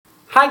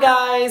Hi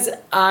guys!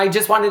 I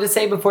just wanted to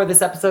say before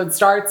this episode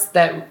starts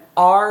that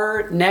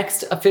our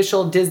next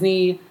official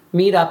Disney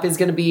meetup is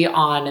going to be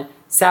on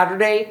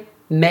Saturday,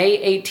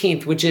 May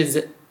 18th, which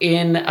is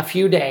in a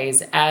few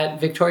days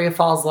at Victoria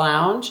Falls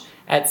Lounge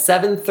at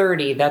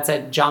 7:30. That's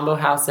at Jumbo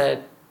House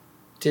at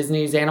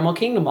Disney's Animal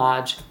Kingdom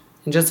Lodge.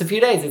 In just a few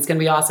days. It's going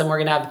to be awesome. We're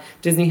going to have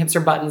Disney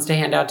hipster buttons to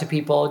hand out to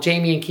people.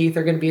 Jamie and Keith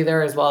are going to be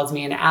there as well as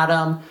me and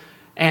Adam.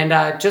 And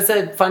just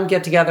a fun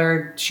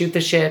get-together, shoot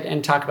the shit,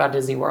 and talk about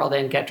Disney World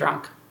and get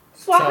drunk.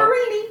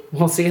 Swaharini. So,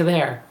 we'll see you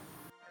there.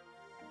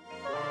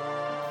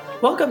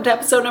 Welcome to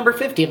episode number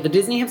 50 of the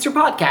Disney Hipster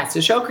Podcast,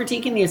 a show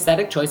critiquing the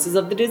aesthetic choices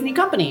of the Disney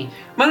company.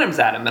 My name's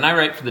Adam, and I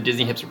write for the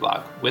Disney Hipster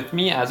blog. With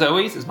me, as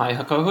always, is my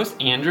co-host,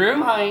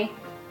 Andrew. Hi.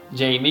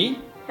 Jamie.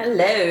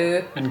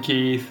 Hello. And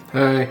Keith.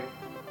 Hey.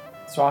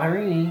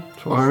 Swaharini.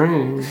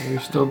 Swaharini. Are you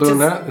still doing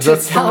that? Is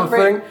that still a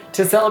thing?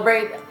 To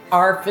celebrate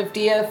our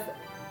 50th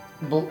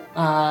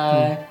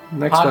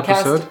Next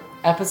podcast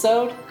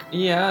episode?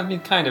 Yeah, I mean,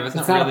 kind of. It's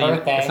not not really a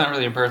birthday. It's not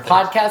really a birthday.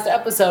 Podcast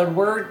episode.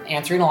 We're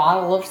answering a lot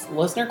of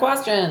listener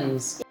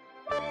questions.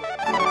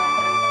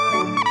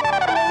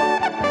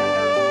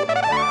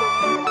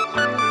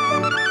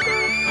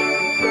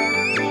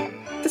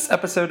 This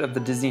episode of the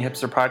Disney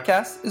Hipster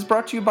Podcast is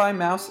brought to you by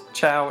Mouse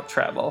Chow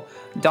Travel.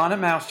 Dawn at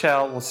Mouse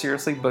Chow will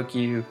seriously book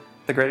you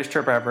the greatest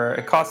trip ever.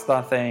 It costs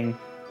nothing.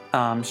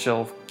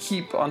 She'll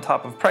keep on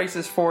top of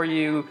prices for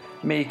you,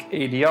 make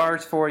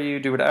ADRs for you,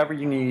 do whatever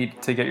you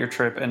need to get your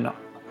trip in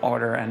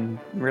order and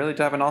really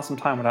to have an awesome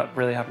time without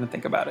really having to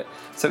think about it.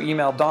 So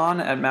email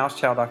Dawn at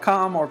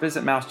mousechow.com or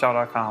visit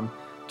mousechow.com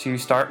to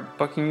start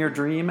booking your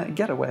dream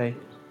getaway.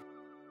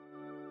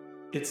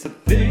 It's a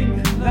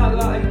thing not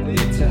likely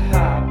to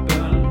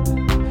happen,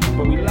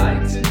 but we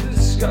like to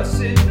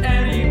discuss it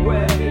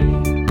anyway.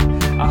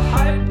 A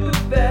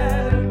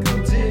hypothetical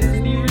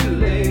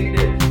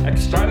Disney-related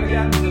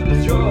extravaganza,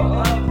 the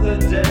joy of the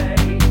day.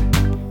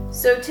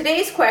 So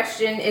today's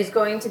question is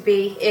going to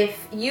be,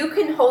 if you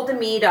can hold a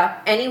meetup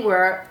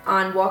anywhere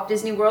on Walt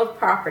Disney World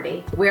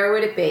property, where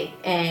would it be?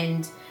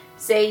 And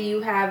say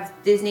you have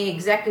Disney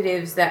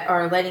executives that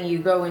are letting you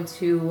go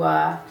into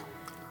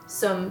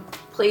some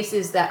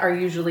places that are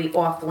usually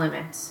off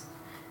limits.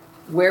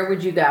 Where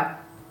would you go?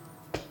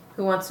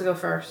 Who wants to go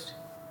first?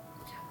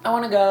 I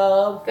want to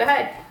go. Go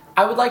ahead.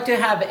 I would like to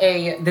have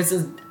this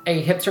is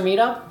a hipster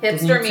meetup.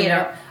 Disney Hipster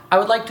meetup. I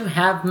would like to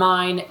have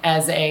mine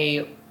as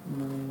a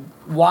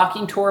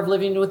walking tour of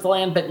Living with the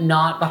Land, but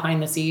not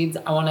behind the scenes.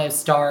 I want to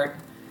start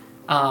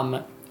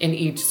in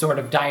each sort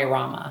of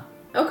diorama.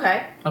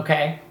 Okay.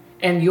 Okay?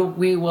 And it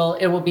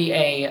will be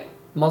a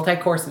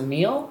multi-course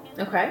meal.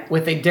 Okay.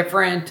 With a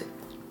different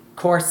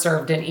course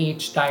served in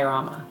each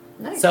diorama.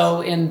 Nice.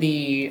 So in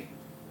the,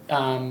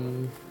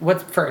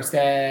 what's first,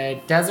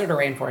 desert or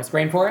rainforest?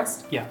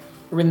 Rainforest? Yeah.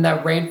 In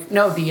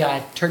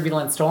the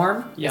turbulent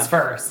storm is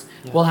first.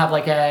 Yeah. We'll have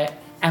like a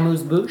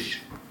amuse-bouche.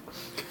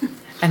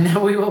 And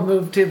then we will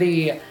move to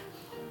the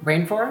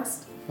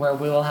rainforest, where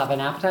we will have an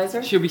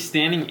appetizer. She'll be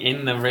standing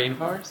in the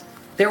rainforest?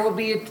 There will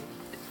be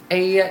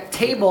a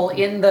table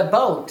in the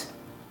boat.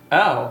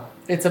 Oh.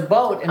 It's a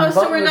boat. And the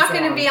So boat we're not moves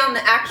going to along. be on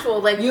the actual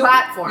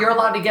platform. You're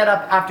allowed to get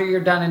up after you're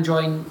done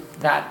enjoying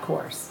that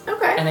course.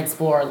 Okay. And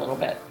explore a little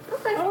bit.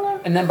 Okay.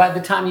 And then by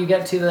the time you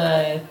get to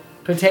the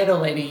potato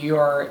lady,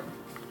 you're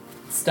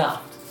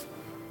stuffed.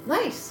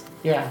 Nice.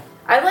 Yeah.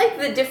 I like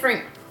the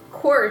different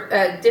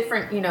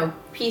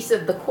piece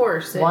of the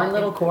course. One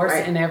little course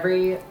right. in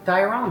every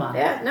diorama.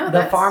 Yeah, no, The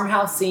that's...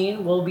 farmhouse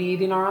scene, we'll be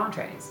eating our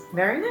entrees.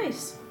 Very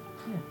nice.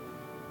 Yeah.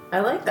 I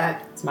like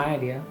that. It's my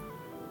idea.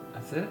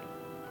 That's it?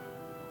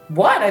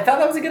 What? I thought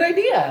that was a good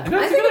idea.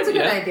 I think it's a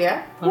good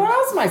idea. What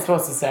else am I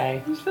supposed to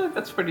say? I just feel like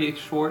that's pretty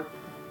short.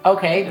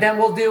 Okay, then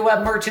we'll do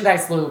a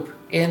merchandise loop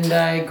in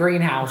the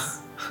greenhouse.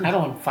 I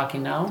don't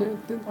fucking know.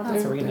 What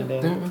else are we going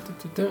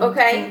to do?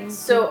 Okay,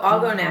 so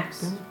I'll go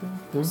next.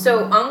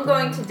 So I'm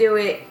going to do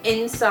it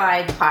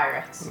inside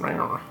Pirates.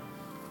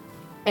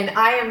 And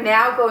I am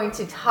now going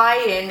to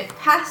tie in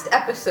past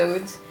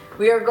episodes.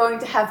 We are going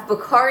to have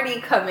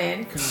Bacardi come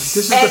in. This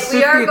is the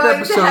 50th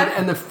episode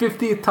and the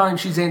 50th time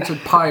she's answered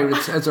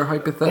pirates as her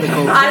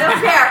hypothetical. I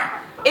don't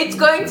care. It's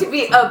going to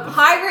be a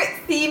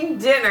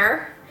pirate-themed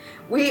dinner.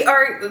 We're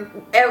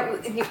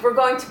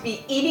going to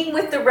be eating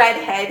with the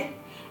redhead.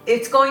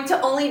 It's going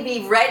to only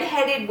be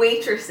redheaded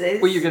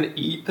waitresses. Wait, you're going to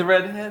eat the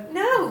redhead?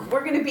 No,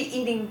 we're going to be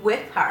eating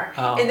with her.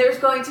 Oh. And there's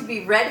going to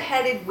be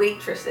redheaded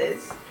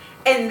waitresses.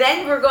 And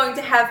then we're going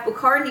to have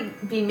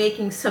Bacardi be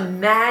making some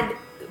mad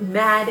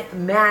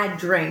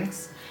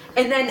drinks.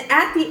 And then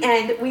at the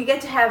end, we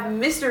get to have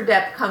Mr.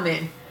 Depp come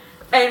in.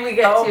 And we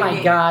get to... Oh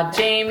my God,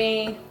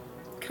 Jamie.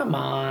 Come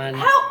on.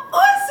 How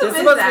awesome This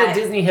is was that? a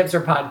Disney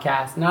hipster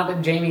podcast, not a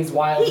Jamie's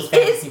Wildest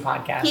Fantasy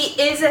podcast.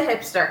 He is a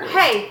hipster.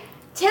 Hey,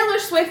 Taylor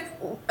Swift,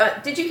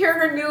 did you hear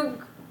her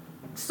new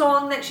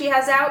song that she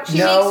has out? She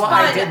No, makes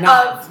I fun did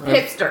not. of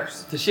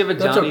hipsters. Does she have a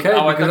That's Johnny? okay, I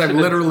thought because she I've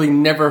was- literally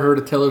never heard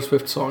a Taylor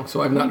Swift song,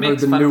 so I've He not heard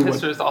makes the fun new of one.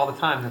 hipsters all the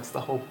time. That's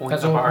the whole point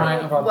That's of the whole our...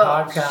 point of our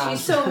Well, podcast.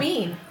 she's so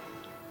mean.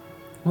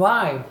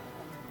 Why?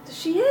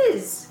 She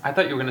is. I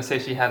thought you were gonna say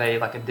she had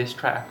a diss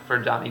track for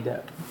Johnny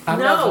Depp. I'm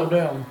No. not so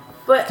down.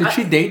 But Did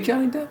she date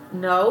Johnny Depp?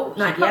 No, She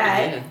not probably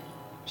yet. did.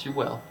 She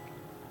will.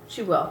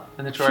 She will.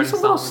 And the She's a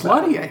little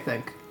slutty, I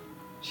think.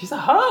 She's a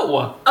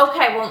hoe.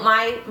 Okay, well,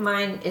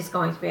 mine is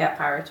going to be at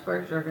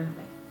Piratesburg. You're going to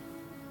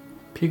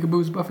be.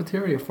 Peekaboo's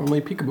Buffeteria,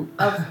 formerly Peekaboo.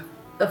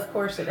 Of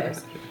course it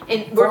is.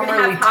 And we're going to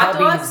have Formerly hot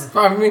Tubby's. dogs.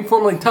 I mean,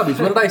 formerly Tubby's.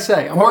 What did I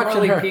say? I'm watching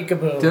Formerly her.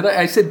 Peekaboo. Did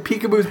I said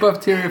Peekaboo's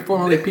Buffeteria,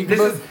 formerly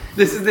Peekaboo?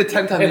 This is the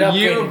 10th time It that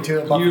upgraded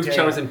to a buffeteria. you've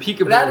chosen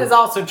Peekaboo. That is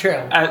also true.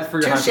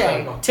 For your Touche.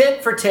 hypothetical.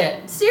 Tit for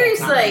tit.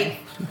 Seriously.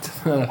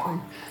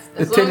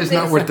 The As tit long is as not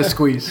it's- worth the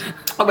squeeze.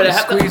 Oh, but The I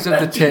have to- squeeze of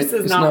the tit This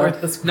is is not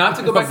worth the squeeze. Not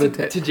to go back of the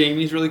to tit.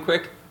 Jamie's really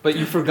quick, but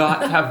you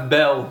forgot to have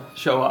Belle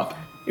show up.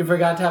 You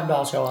forgot to have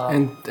Belle show up.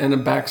 And a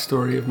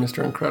backstory of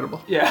Mr.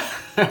 Incredible. Yeah.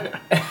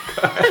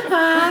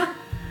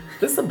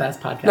 This is the best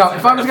podcast. No,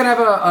 if I was gonna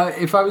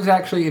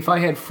have if I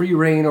had free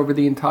reign over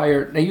the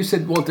entire. Now you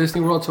said Walt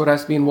Disney World, so it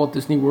has to be in Walt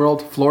Disney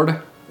World,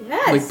 Florida,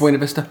 Yes. like Buena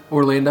Vista,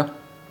 Orlando,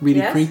 Reedy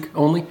Yes. Creek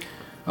only.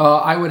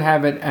 I would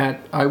have it at.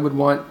 I would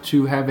want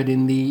to have it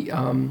in the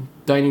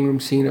dining room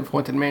scene of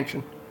Haunted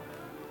Mansion.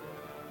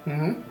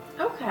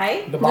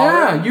 Okay. The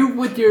ballroom. Yeah,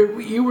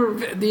 you were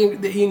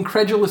the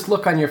incredulous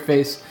look on your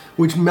face,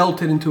 which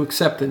melted into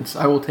acceptance.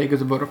 I will take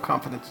as a vote of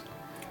confidence,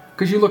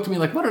 because you looked at me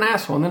like, "What an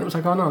asshole," and then it was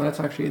like, "Oh no, that's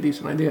actually a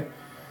decent idea."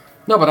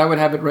 No, but I would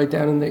have it right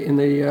down in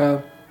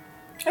the.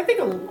 I think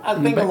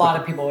a lot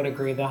of people would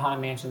agree that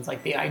Haunted Mansion's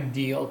like the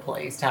ideal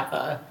place to have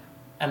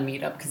a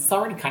meetup because it's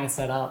already kind of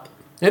set up.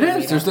 It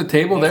is. There's the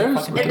table There's a there.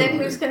 fucking And then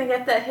who's going to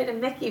get the Hidden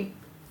Mickey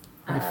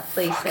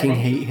place? Fucking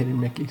hate Hidden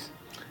Mickeys.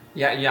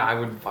 Yeah, I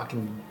would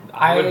fucking...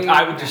 I-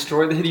 I would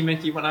destroy the Hitty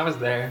Mickey when I was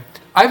there.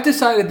 I've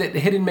decided that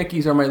Hidden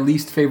Mickeys are my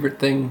least favorite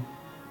thing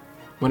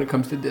when it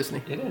comes to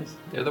Disney. It is.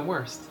 They're the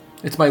worst.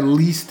 It's my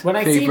least When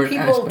I see favorite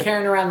people aspect.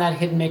 carrying around that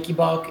Hidden Mickey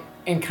book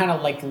and kind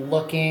of like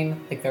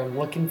looking, like they're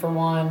looking for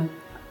one,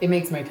 it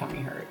makes my tummy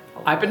hurt.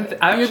 I've been... You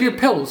have your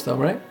pills, though,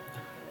 right?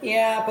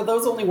 Yeah, but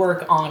those only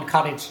work on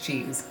cottage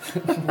cheese.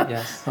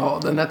 Yes. Oh,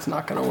 then that's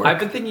not going to work. I've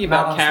been thinking Not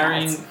about on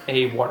carrying smalls.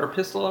 a water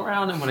pistol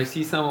around, and when I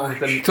see someone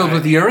with a... Filled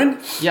with urine?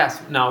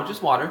 Yes. No,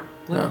 just water.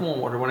 Oh. Lukewarm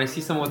water. When I see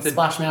someone with a...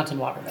 Splash Mountain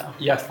water, though.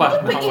 Yeah,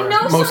 splash But you water.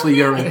 know Mostly something?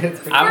 urine. It's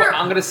pretty-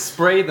 I'm going to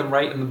spray them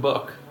right in the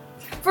book.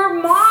 For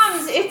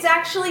moms, it's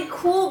actually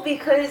cool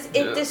because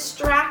it Yeah.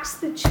 distracts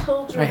the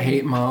children. I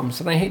hate moms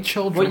and I hate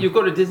children. What, you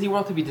go to Disney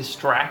World to be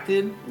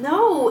distracted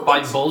No. by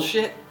it's-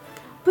 bullshit?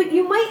 But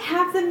you might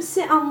have them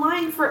sit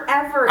online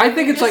forever. I if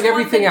think you it's like just want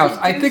everything them else.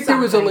 to I do think there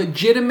was a something.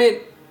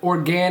 legitimate,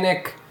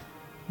 organic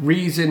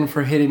reason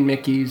for Hidden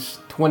Mickeys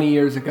 20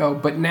 years ago,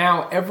 but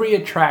now every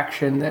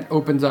attraction that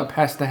opens up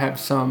has to have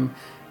some,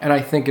 and I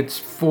think it's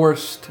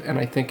forced, and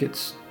I think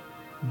it's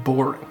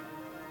boring.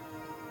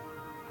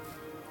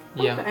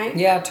 Yeah. Okay.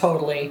 Yeah,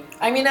 totally.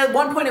 I mean, at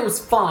one point it was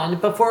fun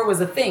before it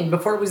was a thing,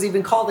 before it was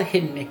even called a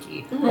Hidden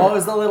Mickey. Mm-hmm. Well, it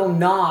was a little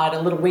nod,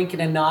 a little wink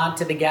and a nod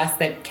to the guest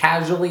that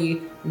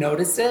casually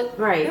noticed it.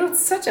 Right. You know,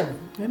 it's such a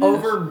is.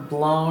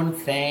 overblown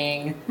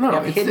thing. No, You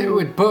have it's hidden-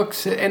 with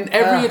books and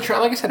every Ugh.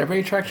 like I said,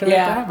 every attraction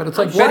has to have it. It's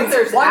like I'm sure Betty.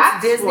 there's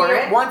apps for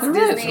it. Once There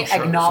is. Disney I'm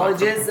sure.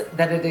 acknowledges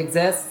that it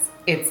exists,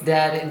 it's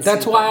dead. And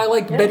That's stupid. why I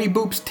liked Yeah. Betty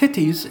Boop's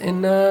titties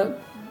in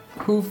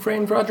Who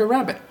Framed Roger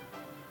Rabbit.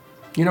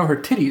 You know, her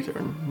titties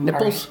are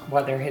nipples. Are-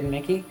 What, they're Hidden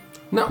Mickey?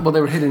 No, well, they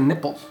were hidden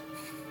nipples.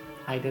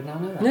 I did not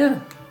know that. Yeah.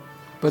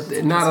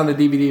 But not on the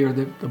DVD or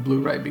the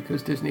Blu-ray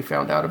because Disney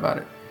found out about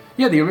it.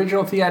 Yeah, the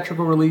original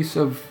theatrical release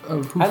of Who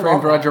I love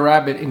Framed that. Roger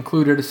Rabbit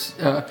included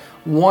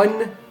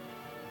 1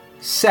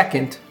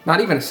 second, not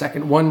even a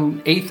second,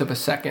 1/8 of a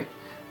second,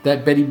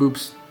 that Betty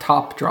Boop's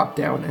top dropped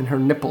down and her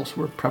nipples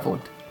were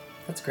prevalent.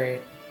 That's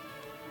great.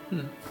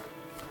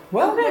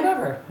 Well,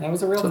 whatever. That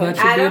was a real So thing. that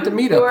should be at the Adam,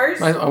 meetup.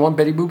 yours? I want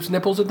Betty Boop's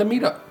nipples at the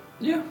meetup.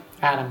 Yeah.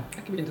 Adam,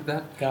 I can be into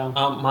that. go.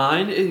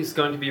 Mine is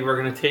going to be we're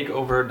going to take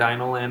over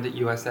Dinoland at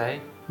USA,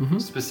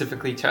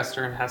 specifically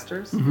Chester and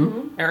Hester's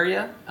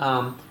area.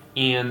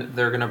 And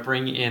they're going to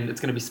bring in,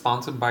 it's going to be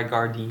sponsored by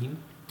Gardein.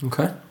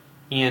 Okay.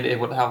 And it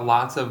would have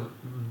lots of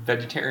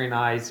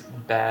vegetarianized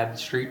bad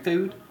street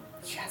food,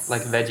 Yes.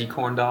 like veggie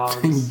corn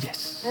dogs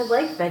Yes. I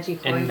like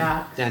veggie corn and,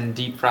 dogs. and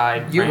deep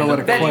fried. You know what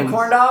eat a veggie corn-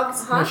 corn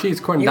dogs? Uh-huh. No, she eats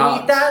corn You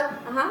dogs. eat that?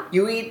 Uh-huh.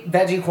 You eat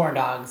veggie corn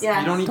dogs. Yes.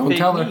 You don't eat Don't fake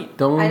tell her. meat.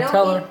 Don't I don't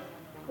tell eat- her.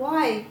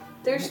 Why?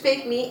 There's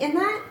fake meat in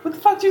that? What the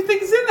fuck do you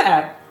think is in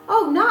that?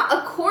 Oh, not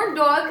a corn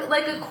dog.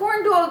 Like a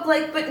corn dog,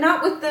 like, but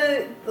not with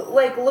the,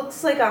 like,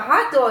 looks like a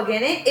hot dog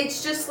in it.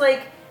 It's just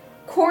like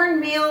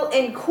cornmeal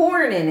and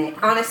corn in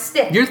it on a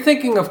stick. You're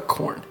thinking of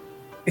corn.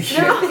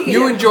 No.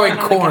 You enjoy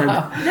corn.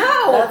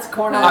 No. That's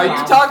corn on Are the you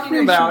cob.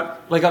 talking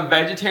about like a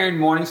vegetarian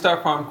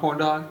Morningstar Farm corn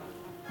dog?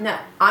 No,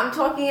 I'm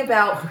talking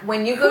about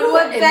when you go to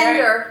a in vendor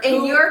there- in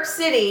who- New York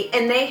City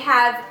and they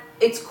have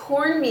it's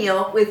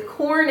cornmeal with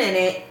corn in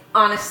it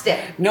on a stick.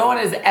 No one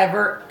has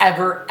ever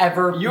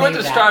You made are that.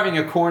 describing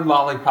a corn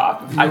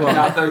lollipop. I do are.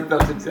 not think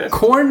those exist.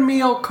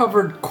 Cornmeal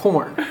covered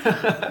corn.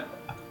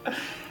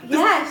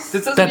 Yes.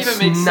 This doesn't That's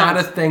even make not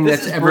sense. a thing This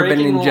that's is ever been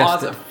breaking laws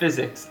ingested. of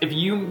physics. If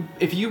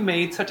you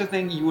made such a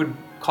thing, you would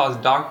cause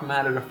dark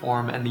matter to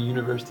form, and the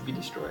universe to be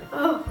destroyed.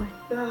 Oh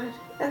my god,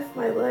 F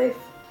my life.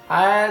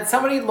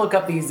 Somebody look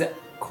up these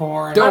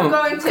corn. Don't,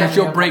 going to. because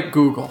you'll break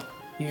Google.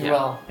 You Yeah.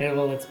 will. It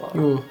will explode.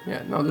 Ooh,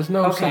 yeah, no, there's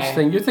no Okay. such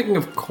thing. You're thinking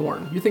of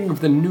Korn. You're thinking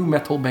of the new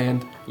metal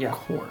band, Yeah.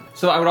 Korn.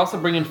 So I would also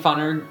bring in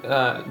funner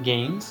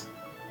games.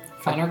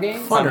 Funner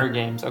games? Funner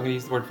games. I'm going to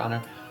use the word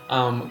funner.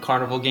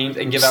 Carnival games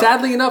and give out.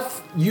 Sadly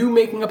enough, you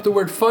making up the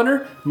word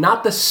funner,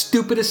 not the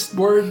stupidest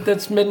word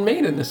that's been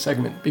made in this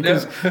segment,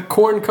 because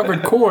corn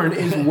covered corn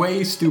is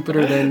way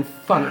stupider than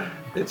funner.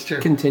 It's true.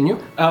 Continue.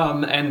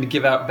 And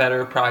give out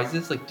better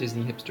prizes, like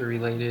Disney hipster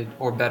related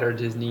or better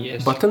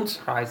Disney-ish Buttons?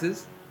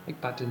 prizes, like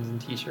buttons and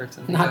T-shirts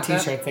and things Not like that.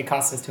 t-shirts. They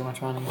cost us too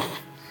much money.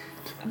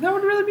 And that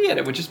would really be it.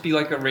 It would just be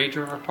like a Rage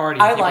River party.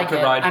 I People like could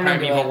it. ride I'm into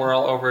Primeval it.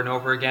 Whirl over and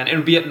over again. It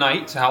would be at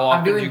night, so how I'm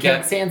often do doing you cake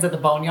get? stands at the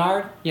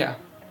Boneyard Yeah,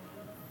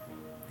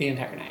 the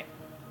entire night.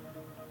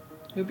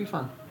 it would be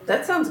fun.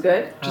 That sounds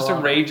good. Just I a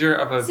love it. rager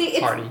of a See, it's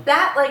party.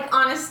 that like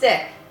on a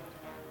stick.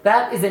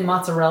 That is a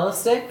mozzarella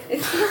stick.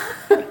 It's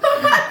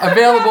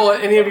Available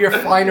at any of your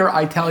finer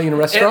Italian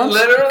restaurants.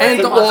 literally-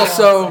 And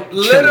also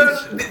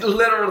Chili's.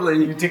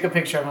 Literally, Took a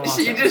picture of a she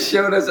mozzarella. just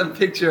showed us a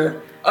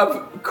picture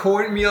of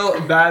cornmeal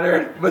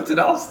battered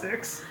mozzarella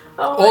sticks.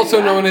 oh my Also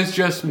God. known as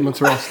just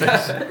mozzarella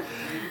sticks.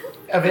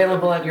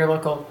 Available at your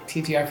local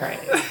TTR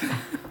Fridays.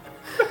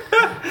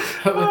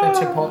 With a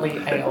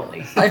chipotle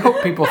aioli. I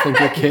hope people think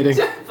you're kidding.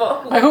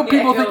 I hope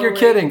people think you're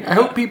kidding. I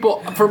hope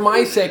people, for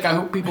my sake, I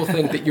hope people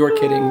think that you're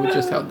kidding with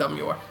just how dumb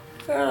you are.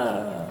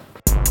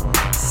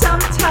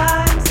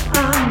 Sometimes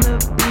on the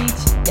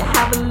beach, you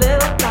have a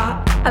little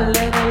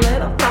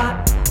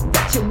thought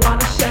that you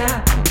wanna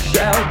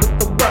share with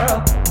the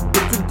world.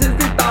 It's a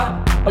Disney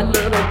thought, a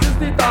little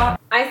Disney thought.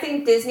 I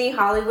think Disney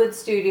Hollywood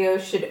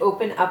Studios should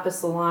open up a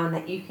salon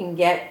that you can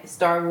get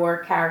Star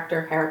Wars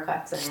character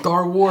haircuts in.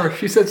 Star Wars.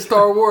 She said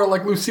Star Wars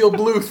like Lucille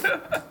Bluth.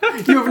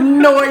 You have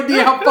no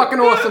idea how fucking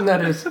awesome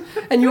that is.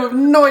 And you have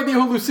no idea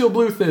who Lucille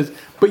Bluth is.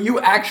 But you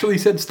actually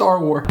said Star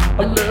Wars.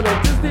 A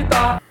little Disney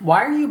thought,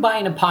 Why are you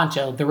buying a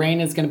poncho? The rain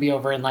is going to be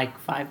over in like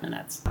 5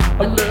 minutes.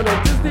 a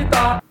little Disney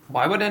thought,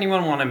 Why would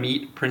anyone want to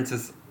meet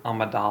Princess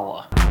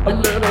Amidala? a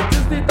little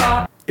Disney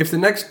thought. If the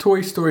next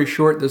Toy Story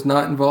short does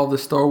not involve the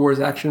Star Wars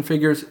action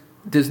figures,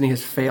 Disney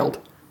has failed.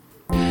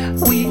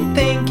 We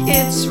think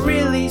it's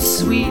really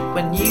sweet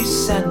when you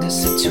send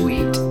us a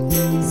tweet.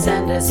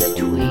 Send us a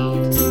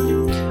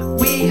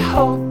tweet. We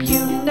hope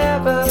you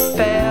never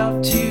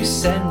fail to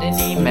send an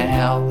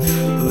email.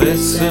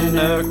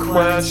 Listener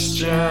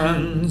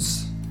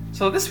questions.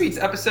 So this week's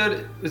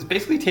episode was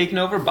basically taken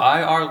over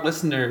by our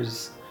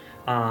listeners.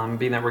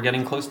 Being that we're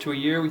getting close to a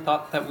year, we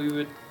thought that we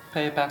would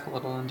pay it back a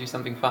little and do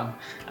something fun.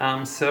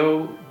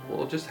 So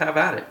we'll just have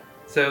at it.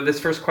 So this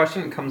first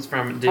question comes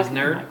from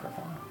Disnerd,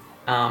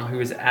 who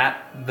is at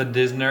the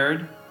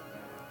Disnerd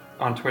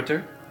on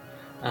Twitter.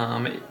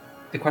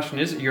 The question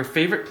is, your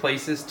favorite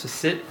places to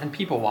sit and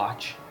people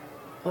watch?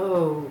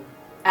 Oh,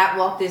 at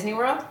Walt Disney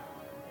World?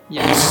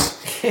 Yes.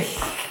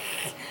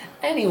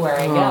 Anywhere,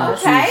 I Oh,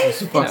 guess. Okay.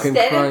 Jesus fucking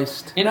Instead of-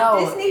 Christ. In, No.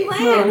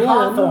 Disneyland. In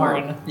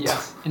Hawthorne.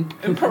 yes. In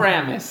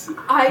Paramus.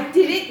 I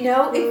didn't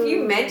know if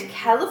you meant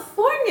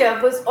California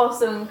was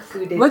also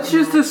included. Let's in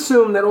just that.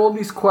 assume that all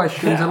these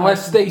questions, Yeah.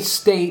 unless they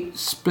state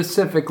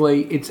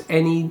specifically it's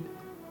any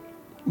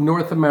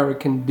North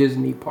American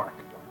Disney park.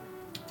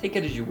 Take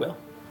it as you will.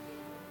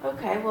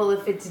 Okay, well,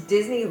 if it's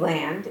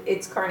Disneyland,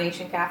 it's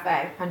Carnation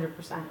Cafe,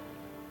 100%.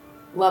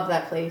 Love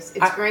that place.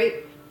 It's great.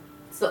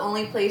 It's the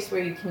only place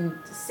where you can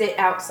sit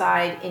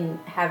outside and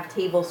have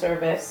table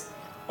service,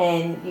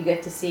 and you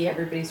get to see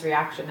everybody's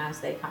reaction as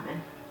they come in.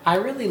 I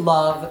really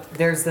love,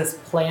 there's this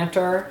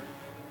planter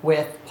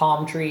with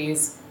palm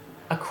trees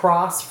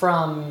across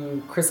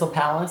from Crystal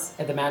Palace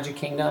at the Magic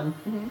Kingdom,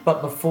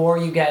 but before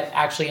you get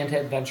actually into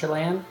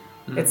Adventureland.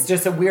 It's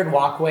just a weird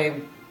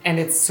walkway, and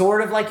it's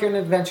sort of like you're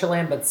in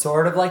Adventureland, but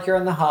sort of like you're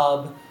in the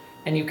hub,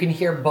 and you can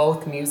hear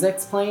both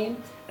musics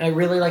playing. And I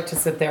really like to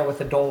sit there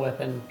with a Dole Whip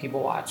and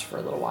people watch for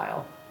a little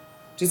while.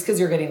 Just because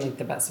you're getting like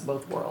the best of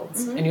both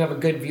worlds. And you have a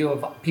good view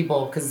of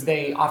people, because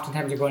they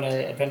oftentimes are going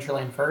to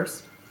Adventureland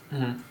first.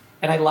 And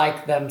I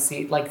like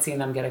seeing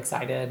them get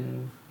excited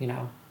and, you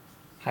know,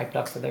 hyped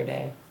up for their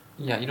day.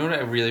 Yeah, you know what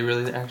I really,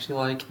 really actually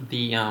like?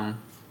 The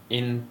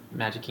in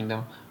Magic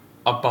Kingdom,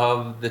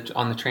 above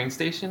on the train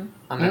station,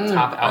 on that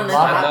top On the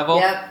outside top, level,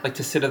 yep. like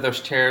to sit at those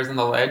chairs on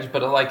the ledge,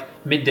 but at like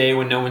midday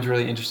when no one's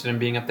really interested in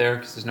being up there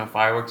because there's no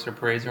fireworks or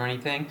parades or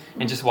anything,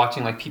 and just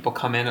watching like people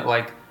come in at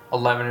like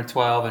 11 or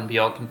 12 and be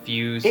all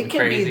confused It and can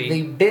crazy.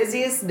 be the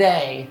busiest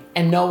day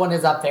and no one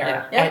is up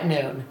there Yeah. at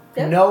noon.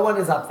 Yep. No one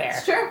is up there.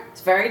 It's true.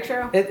 It's very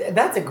true.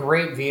 That's a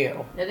great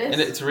view. It is.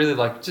 And it's really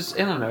like just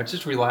I don't know, it's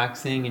just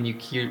relaxing, and you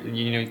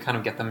kind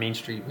of get the Main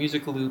Street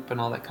music loop and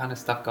all that kind of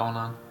stuff going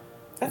on.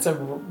 That's a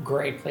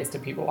great place to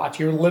people watch.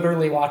 You're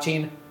literally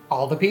watching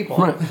all the people.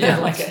 Right. Yeah.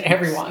 Like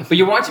everyone. But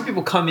you're watching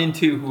people come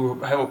into who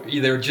have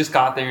either just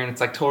got there and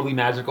it's like totally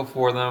magical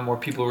for them, or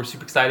people who are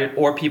super excited,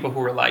 or people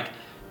who are like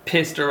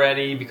pissed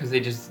already because they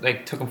just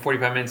like took them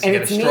 45 minutes And to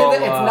get it's a stroll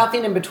neither. It's up.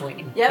 nothing in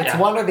between. Yep. It's Yeah.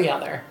 one or the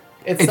other.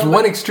 It's somebody-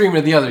 one extreme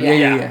or the other.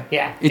 Yeah.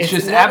 Yeah. It's It's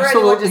just never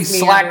anyone absolutely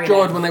just meandering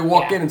slack-jawed in. when they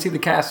walk Yeah. in and see the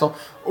castle,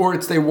 or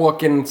it's they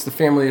walk in and it's the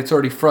family that's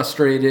already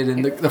frustrated,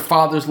 and the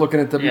father's looking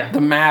at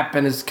the map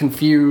and is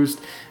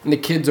confused, and the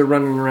kids are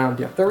running around.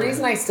 Yeah. The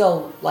reason I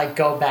still like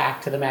go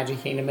back to the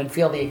Magic Kingdom and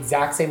feel the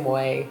exact same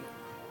way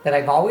that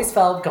I've always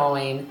felt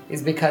going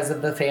is because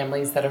of the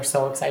families that are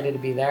so excited to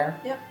be there.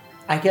 Yep.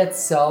 I get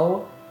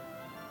so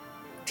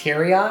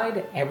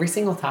teary-eyed every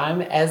single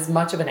time, as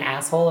much of an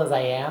asshole as I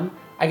am.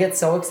 I get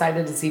so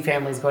excited to see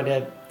families go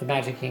to the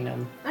Magic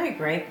Kingdom. I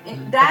agree. I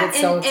That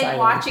get so and excited.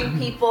 watching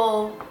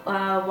people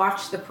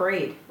watch the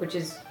parade, which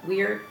is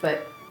weird,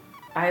 but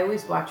I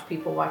always watch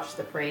people watch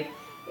the parade.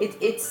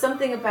 It's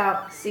something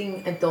about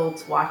seeing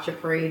adults watch a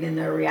parade and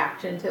their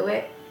reaction to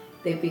it.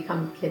 They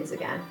become kids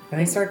again. And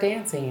they start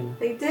dancing.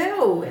 They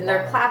do, and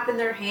they're Wow. clapping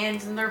their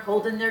hands, and they're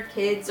holding their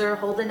kids, or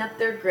holding up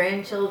their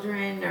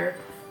grandchildren, or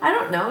I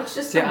don't know. It's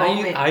just See, a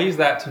moment. I use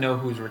that to know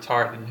who's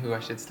retarded and who I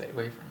should stay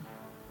away from.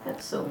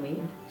 That's so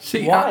mean.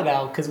 See, Why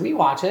though? Because we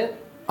watch it.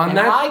 On And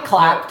that- I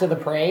clap to the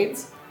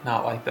parades.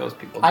 Not like those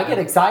people. I do. get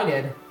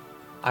excited.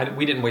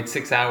 We didn't wait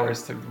 6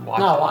 hours to watch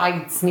No, it.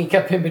 I sneak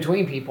up in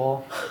between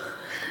people.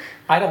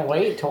 I don't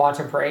wait to watch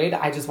a parade.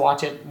 I just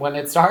watch it when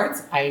it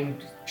starts. I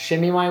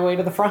shimmy my way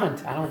to the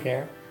front. I don't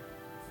care.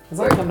 As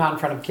long as I'm not in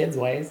front of kids'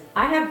 ways.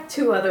 I have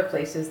two other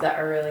places that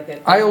are really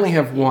good. I only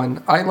have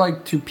one. I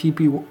like to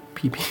pee-pee.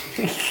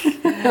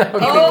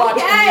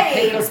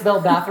 Okay.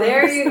 Build bathrooms.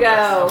 There you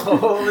go.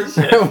 Holy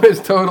shit. That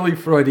was totally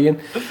Freudian.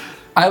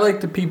 I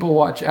like to people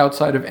watch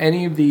outside of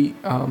any of the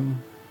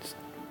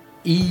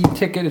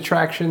e-ticket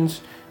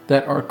attractions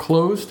that are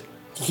closed.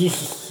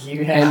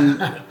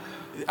 And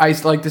I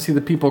like to see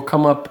the people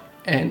come up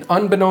and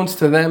unbeknownst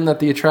to them that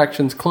the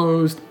attraction's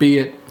closed, be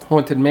it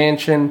Haunted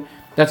Mansion,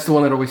 that's the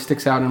one that always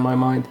sticks out in my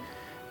mind.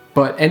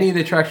 But any of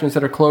the attractions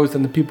that are closed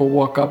and the people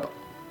walk up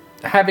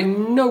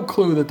having no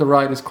clue that the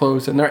ride is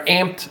closed and they're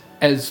amped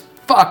as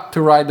fuck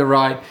to ride the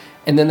ride,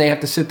 and then they have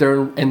to sit there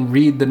and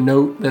read the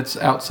note that's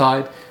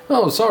outside.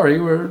 Oh, sorry,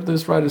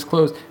 this ride is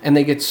closed. And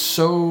they get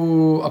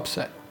so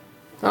upset.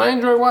 And I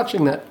enjoy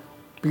watching that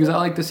because I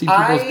like to see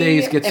people's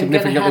days get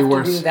significantly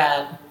worse. To do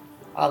that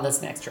on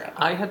this next trip.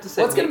 I have to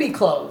say, What's going to be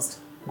closed?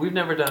 We've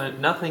never done it.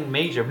 Nothing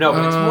major. No,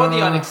 but it's more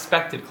the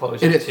unexpected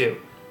closures it is. too.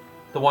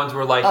 The ones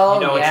where like Oh,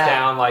 it's yeah.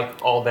 down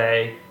like all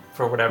day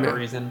for whatever Yeah.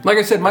 reason. Like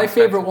I said, my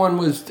Unexpected. favorite one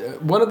was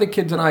one of the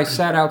kids and I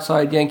sat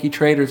outside Yankee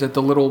Traders at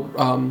the little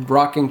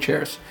rocking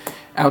chairs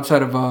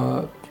outside of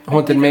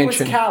Haunted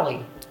Mansion. It was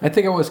Cali. I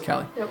think it was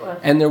Cali. It was.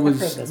 And heard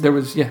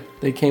this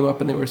they came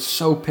up and they were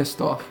so pissed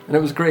off, and it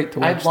was great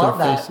to I watch love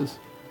their that. faces.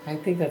 I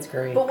think that's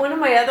great. But one of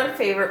my other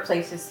favorite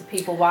places to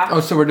people watch. Oh,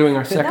 so we're doing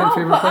our second no,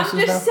 favorite but I'm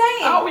places just now?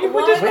 saying. Oh, we were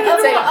one just- we of could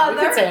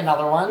the say, other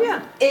another one.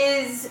 Yeah,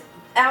 is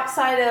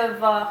outside of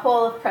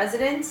Hall of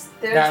Presidents.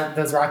 There's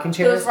Those rocking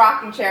chairs, those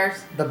rocking chairs.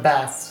 the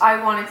best.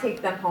 I want to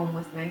take them home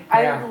with me.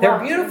 Yeah, they're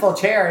beautiful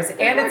those. chairs,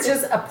 and it's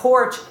gorgeous. just a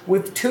porch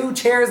with 2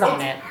 chairs on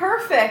It's it.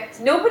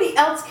 perfect. Nobody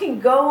else can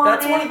go on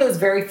That's it. one of those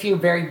very few,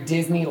 very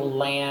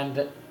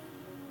Disneyland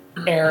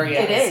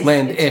areas. It is.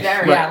 Land-ish, It's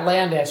very, Yeah,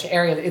 landish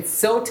area. It's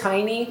so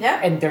tiny, Yeah.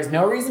 and there's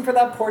no reason for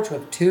that porch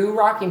with 2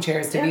 rocking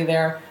chairs to be Yeah.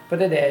 there,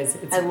 but it is.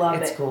 It's, I love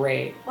it's it.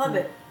 great. Love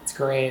it. It's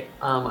great.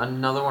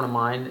 Another one of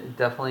mine,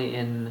 definitely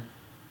in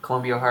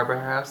Columbia Harbor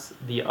House,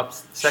 the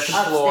second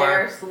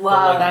floor. Upstairs,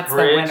 love. like, That's the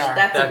bridge winner.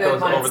 That's that a good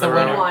goes one. over It's the a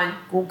good river. one.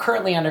 Well,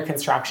 currently under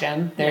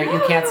construction. There,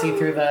 you can't see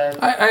through the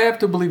I have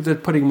to believe they're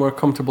putting more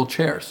comfortable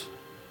chairs.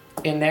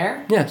 in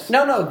there. Yes.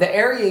 No, the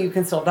area you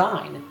can still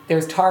dine.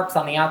 There's tarps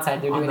on the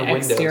outside. They're On doing the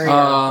windows. exterior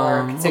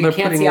well, work, so you they're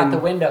can't putting see out in- the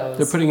windows.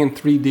 They're putting in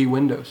 3D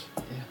windows.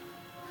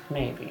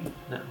 Maybe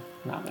No.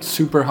 not maybe.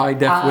 Super high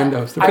def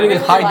windows. They're I putting in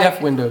really high like-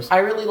 def windows. I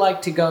really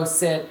like to go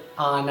sit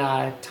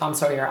on Tom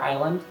Sawyer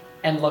Island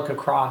and look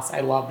across. I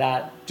love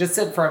that. Just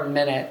sit for a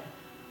minute.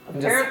 and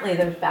just- Apparently,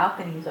 there's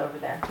balconies over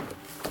there.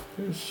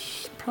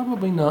 There's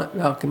probably not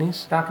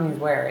balconies. balconies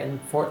where? In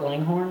Fort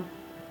Langhorne?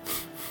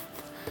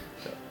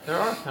 There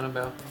are kind of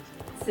balconies.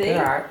 See?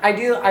 There are.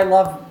 I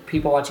love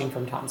people watching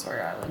from Tom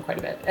Sawyer Island quite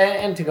a bit.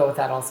 And to go with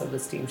that, also the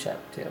steamship,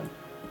 too.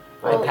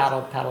 Well, The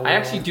paddle. I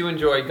actually do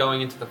enjoy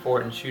going into the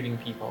fort and shooting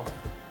people.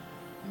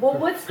 Well,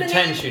 what's the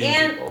Pretend name?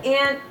 shooting people.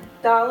 Aunt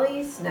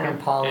Dolly's? No. And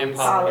Polly's. And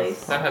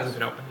Polly's. That hasn't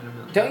been open in a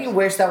minute. Don't you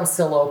wish that was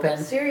still open?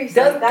 Seriously,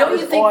 Don't that you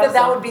was think that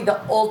awesome. would be the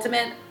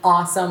ultimate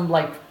awesome,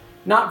 like,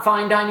 not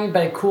fine dining,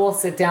 but a cool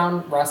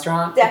sit-down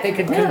restaurant? If they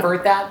could Definitely.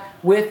 convert that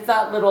with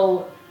that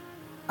little,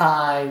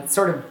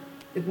 sort of,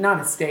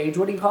 not a stage,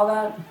 what do you call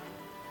that?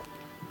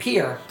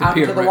 Pier The out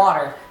pier, into the right.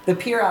 water. The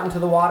pier out into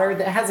the water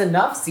that has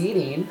enough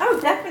seating. Oh,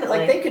 definitely.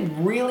 Like, they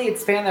could really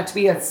expand that to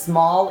be a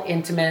small,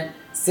 intimate,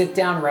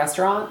 sit-down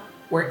restaurant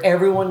where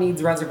everyone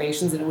needs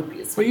reservations, and it would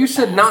be a But you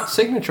said not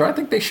signature. I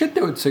think they should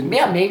do it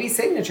signature. Yeah, maybe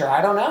signature.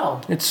 I don't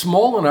know. It's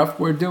small enough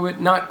where do it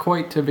not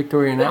quite to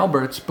Victoria and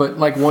Albert's, but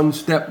like one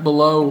step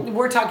below.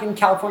 We're talking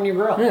California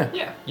Grill. Yeah.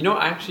 Yeah. You know,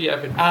 actually,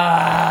 I've been.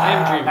 I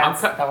am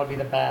dreaming. That would be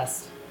the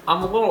best.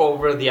 I'm a little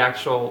over the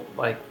actual,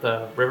 like,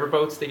 the river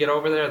boats to get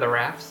over there, the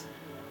rafts.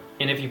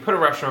 And if you put a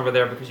restaurant over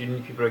there because you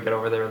need people to get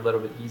over there a little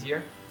bit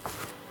easier,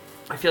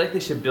 I feel like they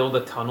should build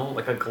a tunnel,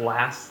 like a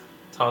glass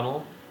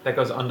tunnel that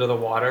goes under the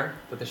water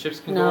that the ships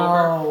can go over.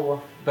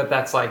 No. But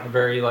that's like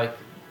very like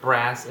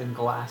brass and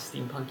glass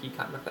steampunky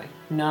kind of thing.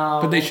 No.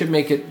 But they should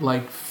make it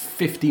like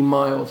 50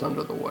 miles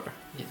under the water.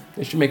 Yeah.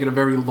 They should make it a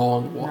very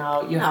long walk.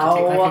 No, you have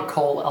to take No. like a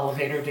coal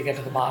elevator to get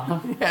to the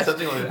bottom. Yes.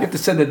 Something like You that. have to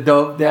send a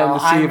dove down No, to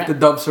see I'm- if the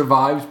dove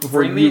survives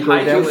before Bring you me go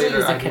high down. heels. Usually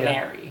use a idea.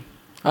 canary.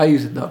 I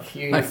use a dove.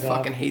 You I use a dove.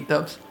 fucking hate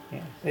doves.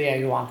 Yeah,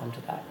 you want them to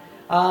die.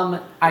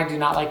 I do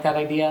not like that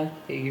idea.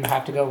 You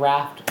have to go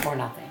raft or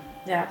nothing.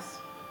 Yes.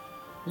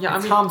 Yeah, I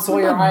It's mean, Tom What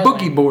Sawyer about Island.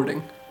 boogie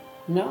boarding?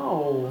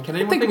 No. can I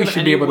anyone think we of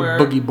should be able to anywhere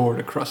boogie board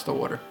across the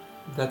water.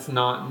 That's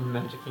not in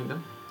Magic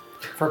Kingdom.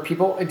 For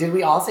people, did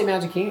we all say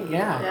Magic Kingdom?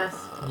 Yeah. Yes.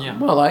 Yeah.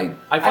 Well, I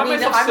find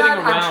myself I'm sitting not.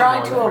 around. I'm trying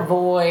more to there.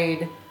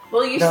 avoid.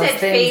 Well, you Those said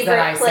things that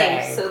I favorite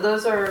place, say. so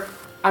those are.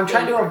 I'm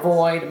trying to favorites.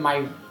 avoid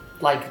my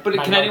like. But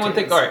my can anyone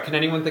think? go-tos. All right, can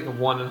anyone think of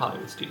one in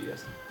Hollywood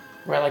Studios?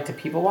 Where I like to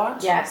people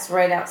watch? Yes,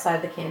 right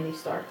outside the candy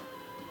store.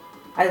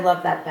 I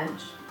love that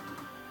bench.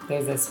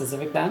 There's a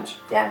specific bench.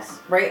 Yes,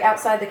 right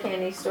outside the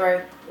candy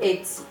store.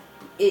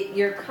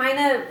 You're kind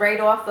of right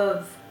off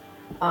of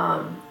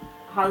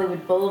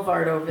Hollywood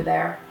Boulevard over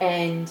there,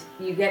 and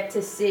you get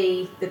to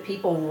see the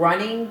people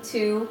running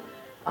to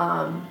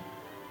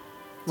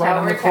Right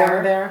on Tower the corner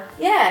Tower. there.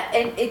 Yeah,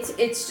 and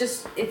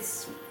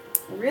it's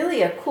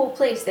really a cool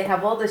place. They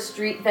have all the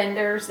street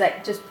vendors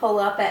that just pull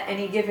up at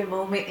any given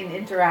moment and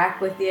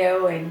interact with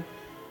you, and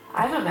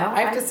I don't know.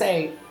 I have to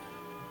say,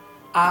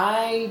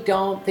 I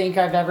don't think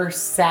I've ever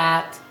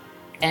sat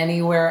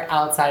anywhere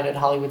outside at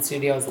Hollywood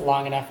Studios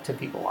long enough to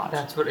people watch.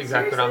 That's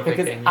exactly what I'm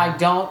because thinking.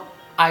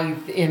 I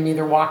am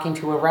either walking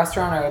to a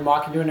restaurant or I'm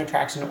walking to an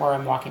attraction or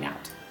I'm walking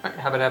out. All right,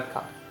 how about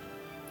Epcot?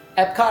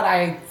 Epcot,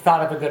 I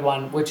thought of a good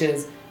one, which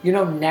is,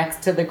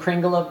 next to the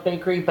Kringla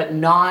Bakery, but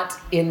not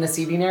in the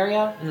seating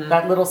area.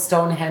 That little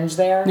Stonehenge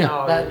there. Yeah.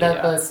 Oh,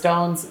 The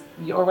stones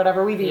or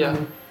whatever. We've Yeah.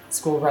 eaten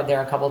school bread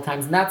there a couple of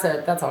times, and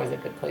that's always a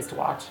good place to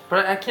watch.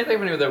 But I can't think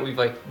of anyone that we've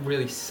like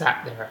really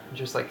sat there and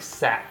just like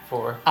sat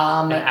for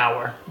Um, an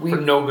hour for we've-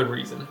 no good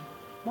reason.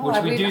 Well,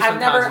 Which we do I've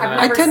sometimes. never- in I've the-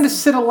 I never- tend to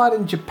sit a lot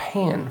in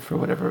Japan for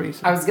whatever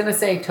reason. I was gonna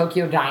say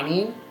Tokyo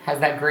Dining has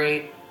that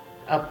great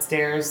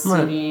upstairs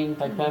Right. seating,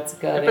 like that's a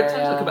good But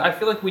potentially, area. but I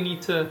feel like we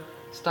need to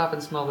stop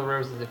and smell the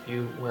roses, if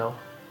you will,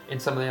 in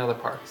some of the other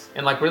parks,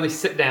 and like really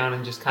sit down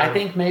and just kind I of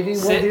think maybe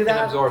we'll sit do and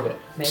that. absorb it.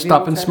 Maybe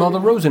Stop we'll and try smell to the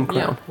do Rosen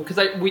Yeah, Crown. because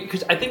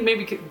I think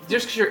maybe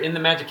just because you're in the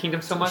Magic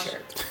Kingdom so much, Sure.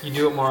 you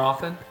do it more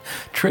often.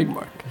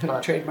 Trademark.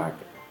 that. Trademark.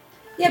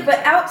 Yeah, but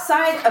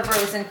outside of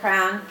Rose and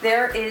Crown,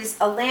 there is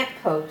a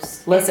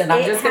lamppost. Listen, and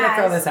I'm it just gonna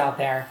throw has- this out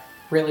there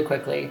really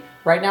quickly.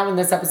 Right now, when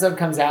this episode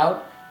comes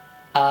out,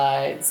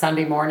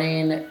 Sunday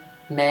morning,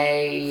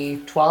 May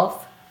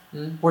 12th,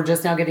 we're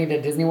just now getting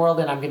to Disney World,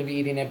 and I'm gonna be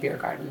eating at Beer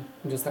Garden.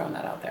 I'm just throwing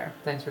that out there.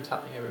 Thanks for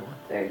telling everyone.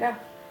 There you go.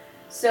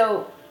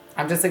 So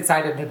I'm just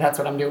excited that that's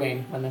what I'm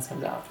doing when this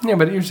comes out. Yeah,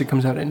 but it usually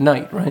comes out at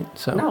night, right?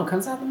 So, No, it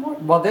comes out in the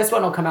morning. Well, this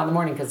one will come out in the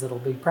morning because it'll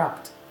be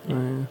prepped.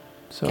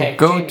 so Okay,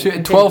 go Jamie, to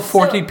continue.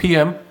 12:40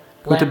 p.m.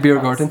 Go to Beer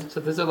Lamppost. Garden. So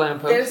there's a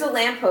lamppost. there's a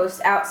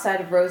lamppost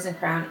outside of Rose and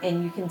Crown,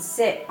 and you can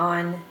sit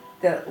on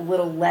the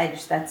little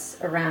ledge that's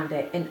around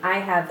it. And I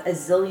have a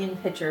zillion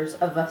pictures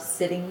of us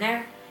sitting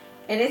there,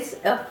 and it's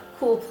a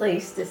cool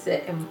place to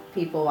sit and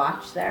people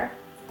watch there.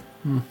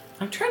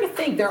 I'm trying to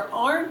think. There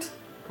aren't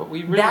but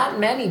we really that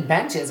many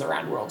benches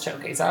around World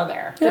Showcase, are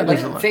there? Yeah, like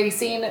there's a lot.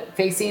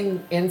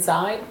 facing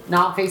inside,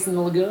 not facing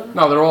the lagoon.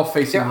 No, they're all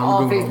facing They're the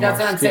all lagoon. facing. That's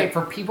what I'm almost, saying. yeah.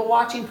 For people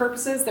watching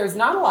purposes, there's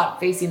not a lot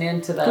facing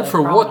into the. Good for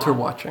promenade. water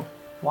watching.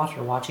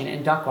 Water watching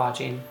and duck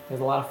watching.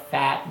 There's a lot of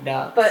fat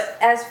ducks. But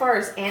as far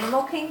as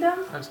Animal Kingdom,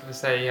 I was gonna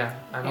say I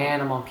don't.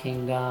 Animal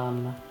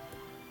Kingdom.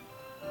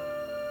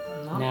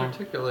 Not No.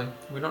 particularly.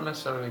 We don't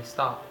necessarily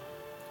stop.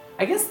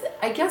 I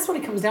guess what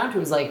it comes down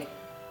to is like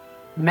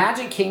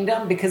Magic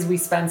Kingdom, because we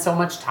spend so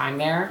much time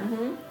there.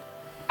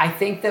 I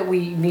think that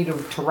we need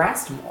to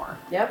rest more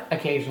yep.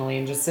 occasionally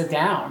and just sit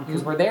down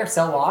because we're there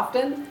so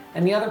often.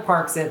 And the other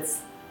parks,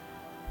 it's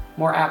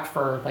more apt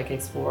for like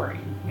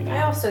exploring.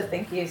 I also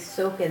think you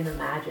soak in the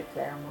magic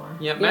there more.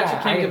 Yeah, Magic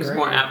I Kingdom is agree.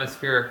 more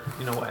atmospheric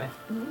in a way.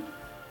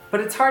 But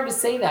it's hard to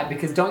say that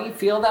because don't you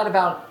feel that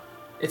about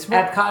It's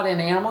more. Epcot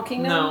and Animal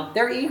Kingdom? No.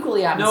 They're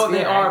equally No, atmospheric.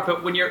 they are.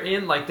 But when you're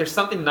in, like, there's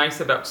something nice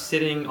about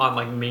sitting on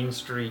like Main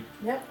Street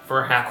Yep.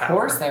 for a half hour. Of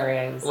course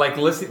there is. Like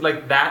listen,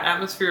 like that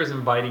atmosphere is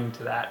inviting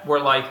to that. Where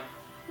like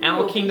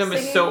Animal Ooh, Kingdom is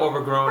singing. so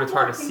overgrown, it's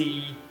hard to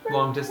see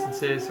long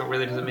distances, so it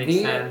really doesn't make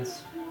The-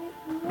 sense.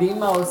 The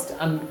most,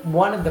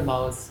 one of the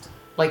most,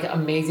 like,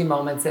 amazing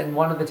moments, and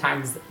one of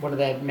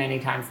the many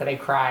times that I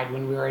cried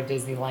when we were at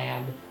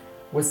Disneyland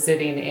was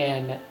sitting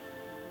in,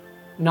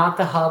 not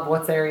the hub,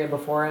 what's the area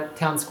before it?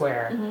 Town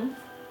Square.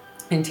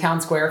 In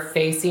Town Square,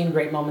 facing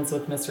Great Moments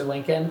with Mr.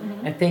 Lincoln,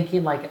 and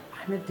thinking, like,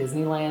 I'm at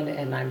Disneyland,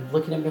 and I'm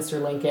looking at Mr.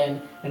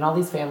 Lincoln, and all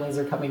these families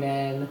are coming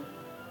in,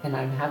 and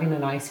I'm having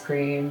an ice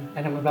cream,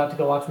 and I'm about to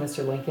go watch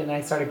Mr. Lincoln, and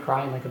I started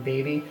crying like a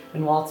baby,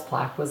 and Walt's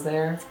plaque was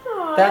there.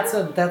 Aw. That's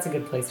a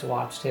good place to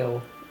watch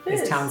too. It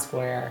Is is. Town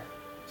Square.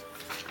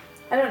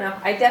 I don't know.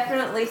 I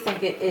definitely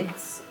think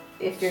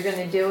if you're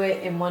gonna do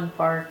it in one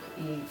park,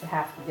 you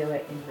have to do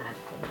it in Magic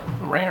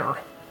Kingdom. Rare.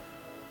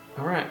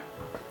 All right.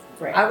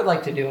 Right. I would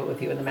like to do it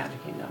with you in the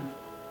Magic Kingdom.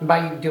 And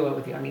by you do it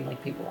with you, I mean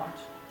like people watch.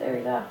 There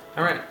you go.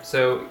 All right.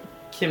 So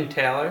Kim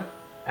Taylor,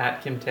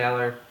 at Kim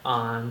Taylor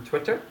on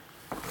Twitter.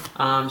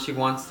 She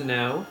wants to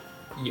know,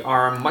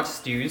 are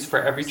must-dos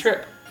for every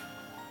trip?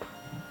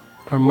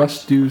 Are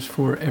must-dos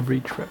for every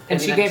trip. And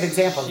she gave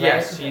examples, right?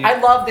 Yes, she- I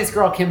love this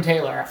girl, Kim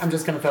Taylor. I'm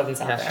just going to throw this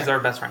out Yeah, there. she's our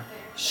best friend.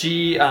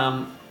 She,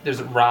 there's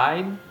a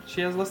ride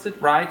she has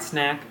listed. Ride,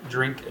 snack,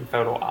 drink, and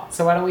photo ops.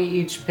 So why don't we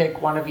each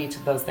pick one of each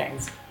of those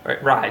things?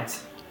 Right,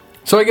 rides.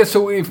 So I guess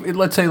if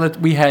let's say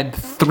we had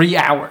 3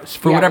 hours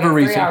for Yeah, whatever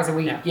we have reason. 3 hours a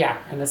week. Yeah. Yeah,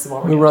 and this is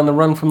what we're We doing. were on the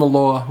run from the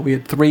law. We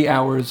had 3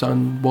 hours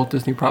on Walt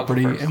Disney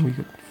property, first. and we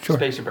could sure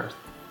Spaceship Earth.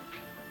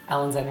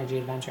 Ellen's Energy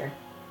Adventure.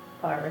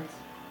 Pirates.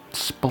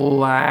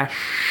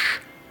 splash.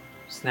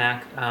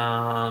 Snack,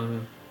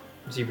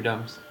 Zebra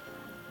Domes.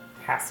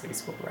 Has to be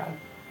School Ride.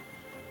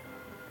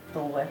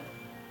 Dole Whip.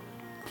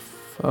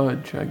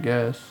 Fudge, I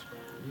guess.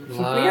 We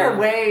are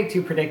way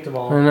too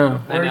predictable. I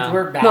know. I know.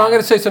 We're bad. No, I'm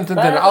gonna say something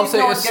But then. at I'll least say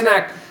no a one's gonna-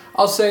 snack.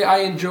 I'll say I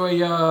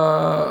enjoy.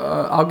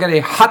 I'll get a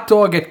hot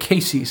dog at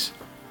Casey's.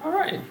 All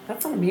right.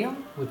 That's not a meal.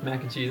 With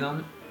mac and cheese on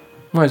it.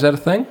 Why is that a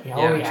thing?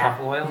 Oh, yeah.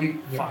 Truffle oil.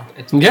 You- yeah. Fuck.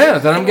 It's Yeah,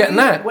 then I'm getting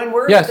that. When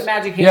we're yes. at the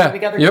Magic Kingdom yeah.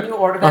 together, yep. can you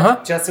order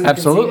that just so we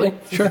Absolutely. can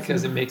see it? Sure.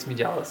 because it makes me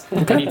jealous. I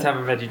need to have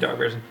a veggie dog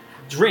version.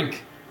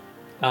 Drink.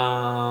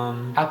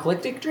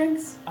 Alkalyptic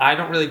drinks? I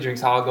don't really drink,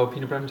 so I'll go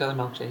peanut butter and jelly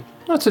milkshake.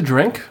 That's a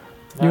drink.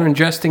 You're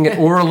ingesting it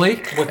orally,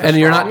 With a and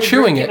you're straw. not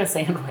chewing drinking it. a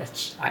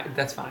sandwich.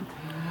 That's fine.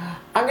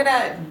 I'm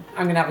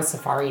gonna have a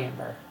Safari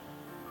Amber.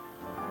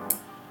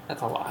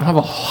 That's a lot. I'll have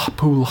a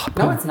lapu lapu.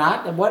 No, it's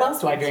not. What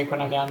else do I drink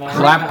when I'm down there?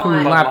 Lapu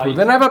Bud lapu. Light.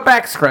 Then I have a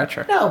back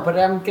scratcher. No, but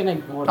I'm gonna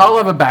order. I'll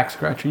have a back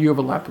scratcher. You have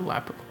a lapu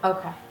lapu.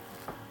 Okay.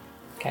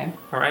 Okay.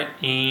 All right,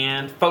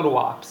 and photo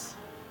ops.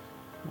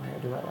 Where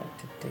do I like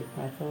to take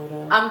my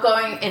photo? I'm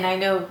going, and I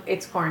know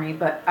it's corny,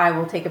 but I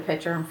will take a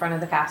picture in front of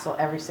the castle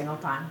every single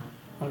time.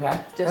 Okay.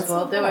 Just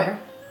will do whatever.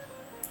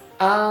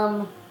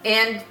 it.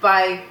 And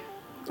by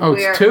Oh,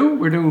 where- it's 2?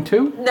 We're doing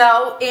 2?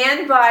 No,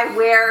 and by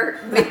where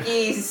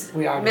Mickey's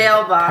We are doing-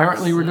 mailbox.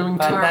 Apparently we're doing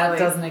But 2. that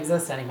doesn't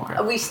exist anymore.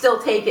 We still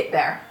take it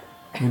there.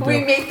 We We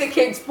do. make the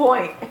kids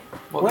point.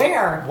 Well,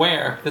 Where?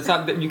 Where? That's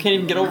not. You can't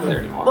even get over there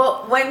anymore.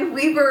 Well, when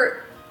we were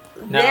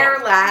No. there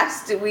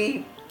last,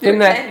 we In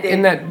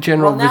pretended. that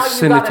general Well, now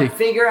vicinity. you gotta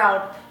figure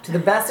out, to the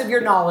best of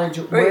your knowledge,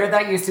 where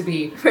that used to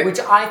be, Right. which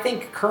I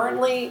think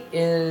currently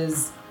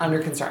is under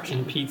in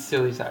construction. Pete's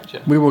Silly Sideshow.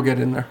 We will get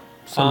in there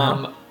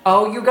somehow.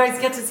 Oh, you guys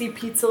get to see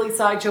Pete Silly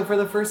Sideshow for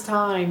the first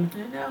time.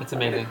 I know. It's I'm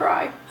gonna amazing.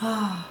 Cry.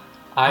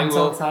 I'm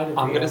so excited for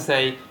I'm you. gonna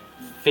say,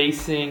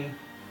 facing,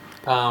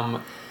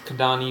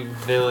 Kadani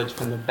Village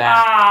from the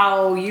back.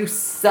 Ow, you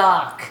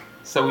suck.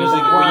 So we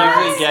usually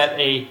What? get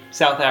a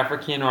South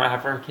African or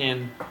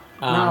African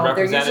No, they're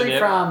representative. usually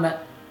from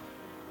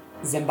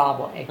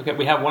Zimbabwe. Okay,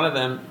 we have one of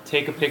them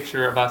take a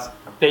picture of us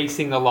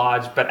facing the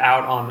lodge, but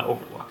out on the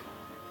overlook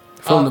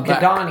From Of the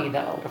back. Kidani,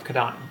 though. of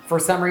Kadani. For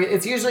some reason,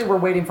 it's usually we're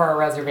waiting for our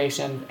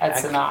reservation at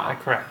Sanaa.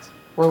 Correct.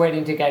 We're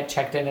waiting to get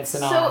checked in at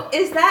Sanaa. So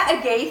is that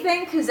a gay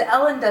thing? Because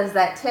Ellen does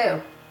that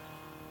too.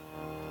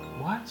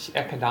 What?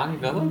 At Kadani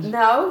Village?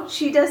 No,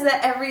 she does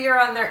that every year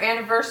on their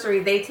anniversary.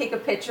 They take a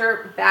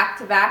picture back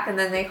to back, and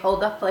then they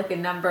hold up like a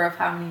number of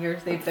how many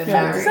years they've been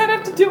What does married. that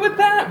have to do with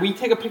that? We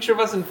take a picture of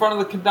us in front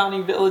of the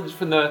Kadani Village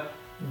from the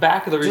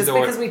back of the Just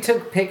resort. because we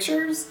took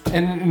pictures?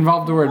 And it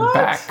involved the word What?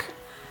 back.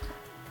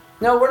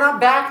 No, we're not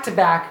back to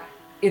back.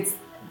 It's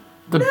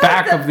The No,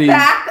 back the of the.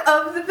 back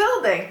of the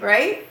building,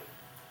 right?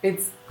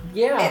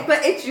 yeah.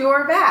 But it's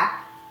your back.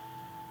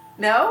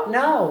 No.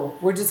 No,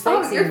 we're just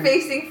Oh, facing. you're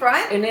facing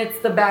front. and it's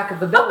the back of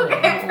the building.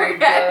 Okay,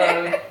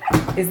 forget it.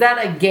 Is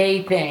that a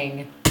gay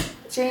thing?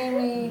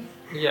 Jamie.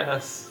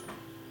 Yes.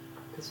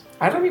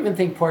 I don't even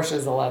think Portia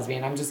is a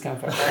lesbian. I'm just going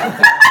to throw that out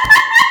there.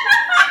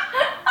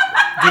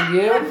 Do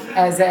you?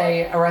 As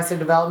a Arrested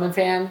Development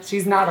fan?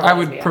 She's not a I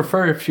lesbian. would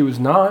prefer if she was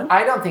not.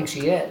 I don't think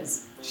she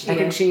is. I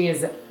think is. she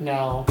is.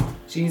 No.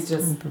 She's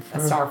just a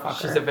star fucker.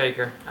 She's a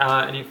baker.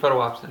 Any photo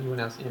ops? Anyone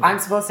else? I'm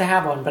supposed to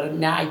have one, but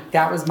now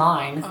that was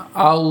mine.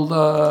 I'll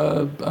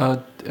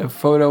a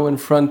photo in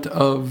front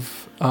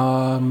of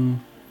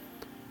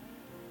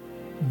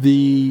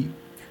the.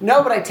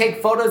 No, but I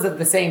take photos of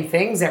the same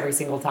things every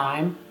single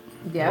time.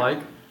 Yeah.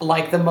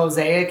 Like the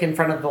mosaic in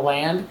front of the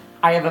land.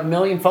 I have a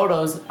million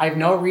photos. I have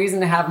no reason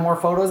to have more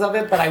photos of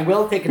it, but I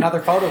will take another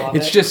photo of it.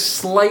 It's just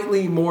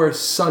slightly more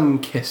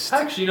sun-kissed.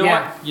 Actually, you know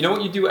Yeah. what? You know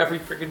what you do every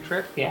freaking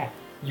trip? Yeah.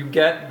 You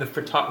get the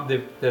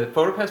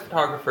PhotoPass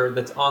photographer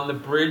that's on the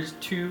bridge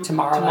to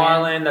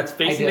Tomorrowland. that's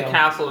facing I the do.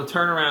 castle to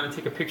turn around and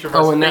take a picture of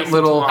Oh, us and that facing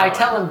little- I Tomorrowland.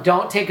 tell him,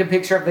 don't take a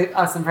picture of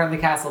us in front of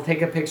the castle.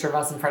 Take a picture of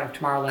us in front of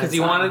Tomorrowland. Because he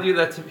sign. wanted to do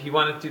that. He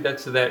wanted to do that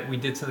so that we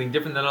did something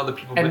different than other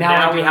people. And But now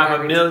now I we do have a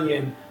every-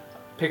 million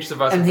pictures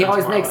of us. And in he front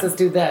always of makes Tomorrowland. us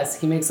do this.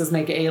 He makes us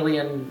make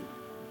alien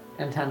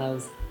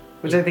antennas,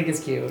 which I think is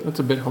cute. That's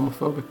a bit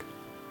homophobic.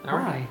 All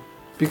right. Why?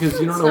 Because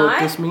you don't It's know what not.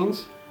 this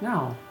means?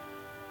 No.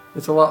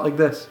 It's a lot like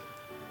this.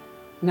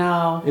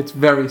 No. It's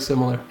very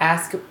similar.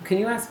 Can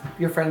you ask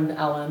your friend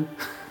Ellen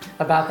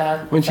about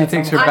that? When she That's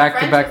takes her on- I'm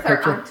back-to-back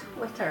friends picture.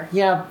 with her.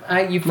 Yeah,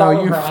 you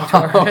follow you her on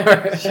follow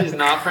Twitter. She's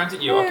not friends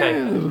with you.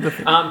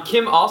 Okay.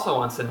 Kim also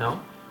wants to know,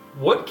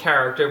 what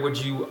character would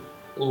you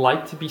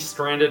like to be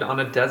stranded on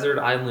a desert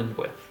island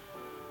with?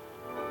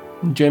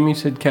 Jamie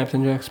said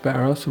Captain Jack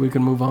Sparrow, so we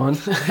can move on.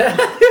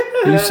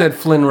 You said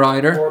Flynn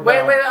Rider. Wait,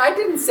 I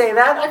didn't say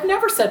that. I've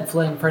never said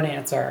Flynn for an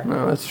answer.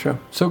 No, that's true.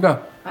 So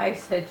go. I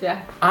said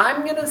Jack.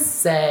 I'm gonna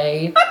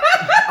say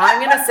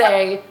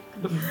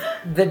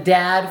the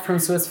dad from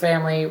Swiss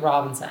Family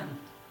Robinson.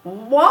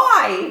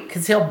 Why?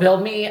 Because he'll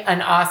build me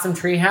an awesome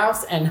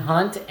treehouse and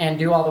hunt and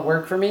do all the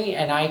work for me,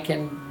 and I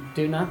can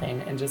do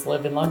nothing and just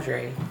live in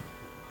luxury.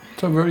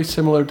 So very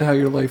similar to how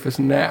your life is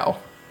now.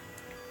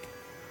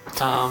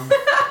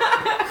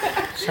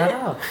 Shut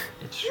up.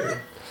 It's true.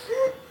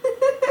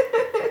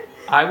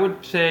 I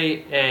would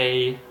say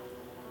a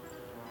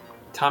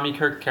Tommy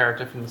Kirk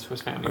character from the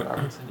Swiss Family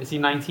Robinson. Is he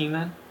 19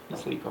 then?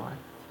 He's legal, right?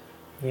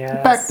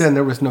 Yes. Back then,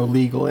 there was no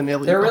legal and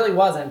illegal. There really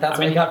wasn't. That's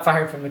why mean- he got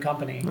fired from the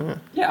company.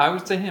 Yeah, I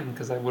would say him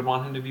because I would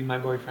want him to be my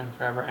boyfriend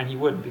forever, and he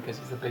would because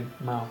he's a big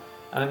mo.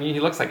 I mean, he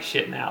looks like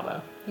shit now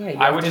though. Yeah, you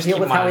I have would to just deal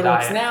keep with him on how a he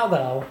looks diet. now,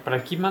 though. But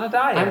I'd keep him on a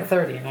diet. I'm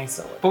 30 and I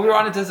still look. But we were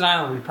on a desert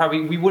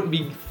island. We wouldn't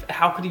be.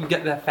 How could you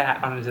get that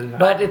fat on a desert island?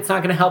 But it's not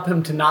going to help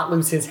him to not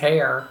lose his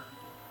hair.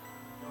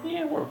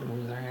 Yeah, we're gonna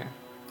lose our hair.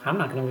 I'm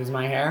not going to lose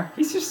my hair.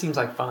 He just seems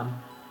like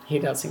fun. He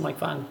does seem like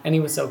fun. And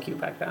he was so cute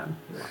back then.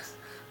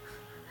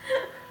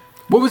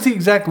 What was the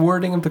exact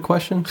wording of the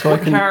question? So I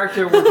What can.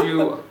 character would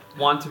you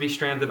want to be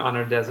stranded on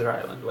a desert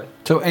island with?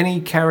 So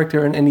any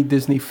character in any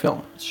Disney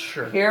film.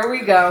 Sure. Here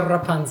we go.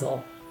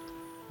 Rapunzel.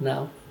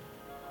 No.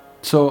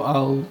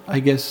 So I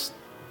guess.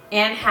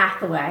 Anne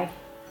Hathaway.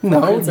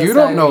 No, Princess you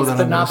don't know Diaries, that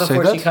but I'm not going to say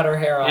before she that. cut her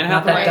hair off. Anne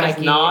Not that Hathaway is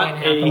dykey not Anne a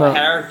Hathaway.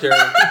 character.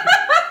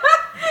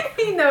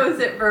 He knows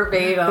it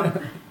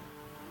verbatim.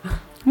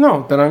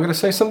 No, then I'm going to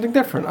say something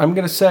different. I'm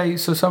going to say,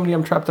 so somebody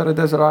I'm trapped on a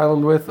desert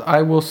island with,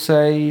 I will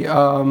say,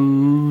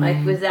 Mike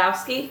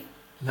Wazowski.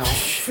 No.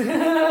 It's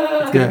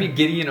gonna be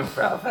Gideon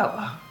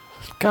O'Fellow.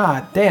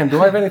 God damn,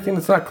 do I have anything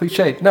that's not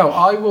cliched? No,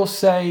 I will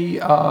say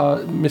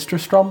Mr.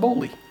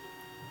 Stromboli.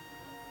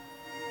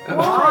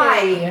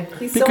 Why?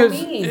 He's Because,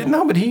 so mean.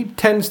 no, but he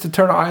tends to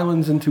turn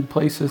islands into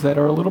places that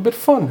are a little bit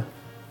fun.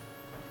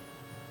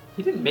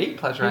 He didn't make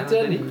Pleasure He Island,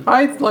 did he? didn't.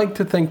 I'd like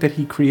to think that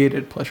he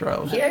created Pleasure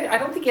Island. I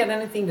don't think he had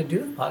anything to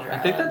do with Pleasure I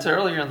think that's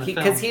earlier in the film.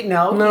 Because he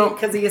No,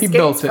 because he he escapes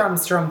built it. from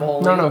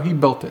Stromboli. No, he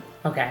built it.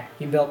 Okay,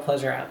 he built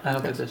Pleasure Island. I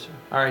hope it's this year.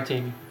 All right,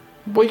 Jamie.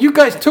 Well, you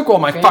guys took all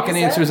my Jamie fucking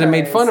said answers and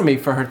made hers. fun of me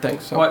for her thing.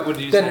 So What would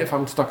you then say? if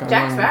I'm stuck on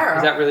Jack an island- Sparrow.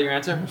 Is that really your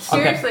answer?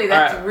 Seriously, Okay.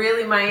 that's All right.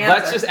 really my answer.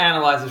 Let's just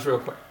analyze this real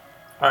quick.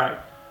 All right,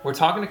 we're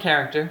talking a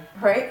character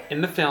Right?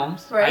 in the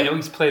films. I Right. know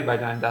he's played by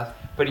Diane Duff,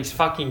 but he's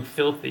fucking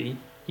filthy.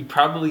 He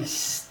probably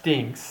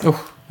stinks.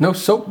 Oof, no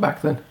soap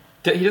back then.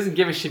 He doesn't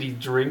give a shit. He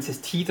drinks. His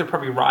teeth are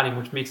probably rotting,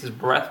 which makes his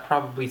breath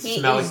probably He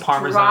smell is like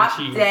Parmesan drop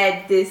cheese.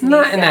 dead Disney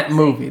Not in that sexy.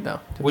 movie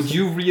though. Would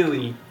you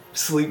really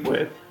sleep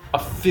with a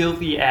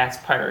filthy ass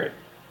pirate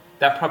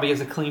that probably has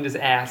a cleaned his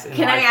ass? In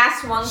Can I like-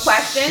 ask one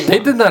question? They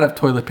did not have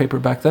toilet paper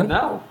back then.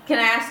 No. Can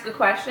I ask a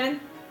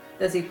question?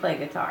 Does he play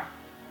guitar?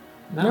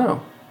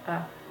 No.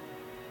 Oh.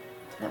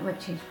 That might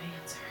change my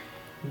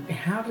answer.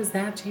 How does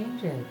that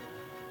change it?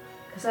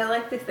 Because I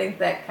like to think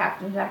that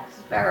Captain Jack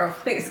Sparrow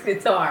plays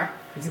guitar.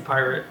 He's a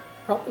pirate.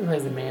 Probably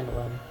plays a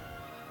mandolin.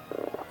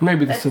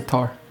 Maybe the That's-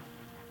 sitar.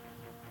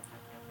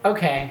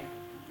 Okay,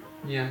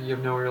 Yeah, you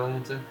have no real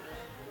answer.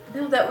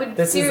 No, that would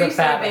this is seriously a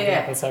fat be of the it.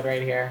 episode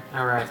right here.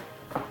 All right.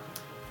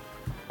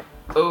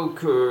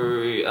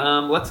 Okay,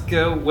 let's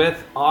go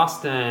with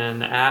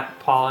Austin at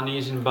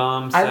Polynesian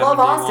Bum. I love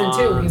Austin too.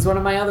 71. He's one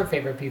of my other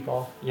favorite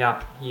people.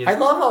 Yeah, he is. I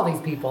love all these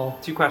people.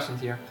 Two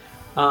questions here.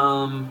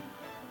 Are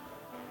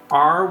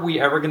we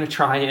ever going to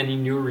try any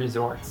new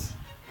resorts?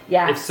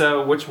 Yeah. If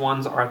so, which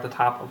ones are at the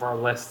top of our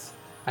list?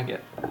 I'm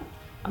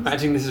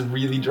imagining this is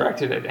really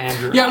directed at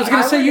Andrew. Yeah, I was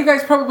gonna I say would- you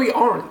guys probably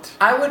aren't.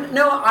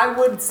 I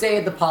would stay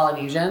at the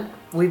Polynesian.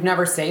 We've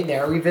never stayed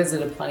there. We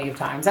visited plenty of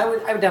times. I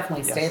would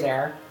definitely stay Yes.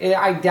 there.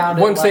 I doubt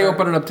it. Once they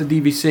open it up to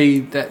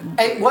DVC, that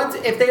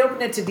If they open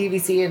it to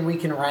DVC and we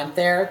can rent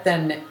there,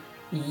 then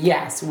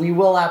yes, we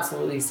will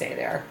absolutely stay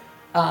there.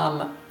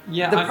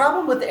 Yeah, The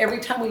problem with every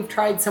time we've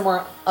tried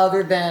somewhere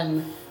other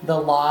than the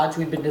lodge,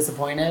 we've been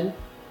disappointed.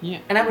 Yeah.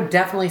 And I would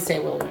definitely say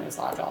Wilderness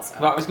Lodge also.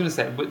 Well, I was going to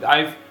say, but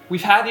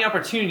we've had the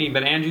opportunity,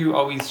 but Andrew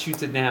always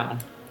shoots it down.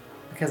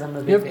 Because I'm a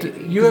you big have to.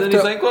 baby. You Then have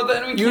he's to. like, well,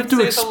 then we you can't have to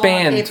stay at the lodge.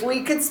 expand. If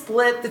we could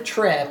split the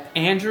trip,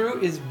 Andrew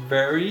is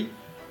very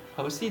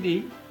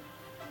OCD,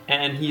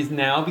 and he's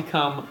now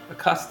become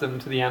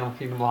accustomed to the Animal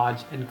Kingdom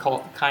Lodge and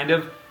kind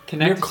of You're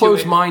connected to it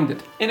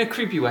closed-minded. in a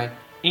creepy way.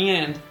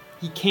 And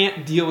he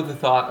can't deal with the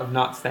thought of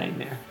not staying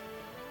there.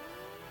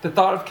 The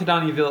thought of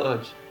Kidani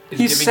Village is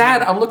He's giving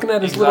sad. him I'm looking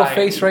at his little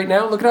anxiety. face right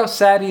now. Look at how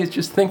sad he is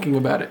just thinking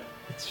about it.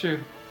 It's true.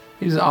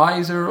 His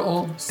eyes are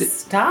all.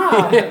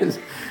 stop. Yes.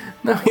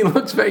 No, he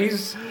looks very.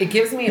 He's It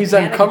gives me a He's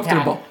panic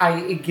uncomfortable.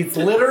 attack. It's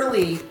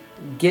literally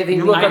giving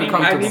You me look I need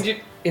uncomfortable.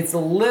 It's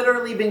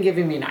literally been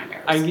giving me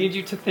nightmares. I need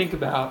you to think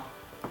about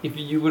if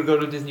you would go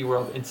to Disney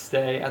World and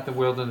stay at the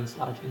Wilderness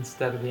Lodge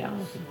instead of the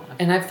Animal Kingdom Lodge.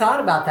 And I've thought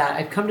about that.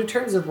 I've come to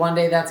terms with one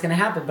day that's going to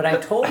happen. But I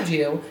told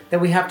you that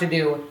we have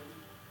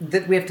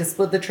to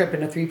split the trip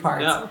into 3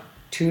 parts. No.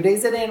 2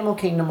 days at Animal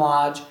Kingdom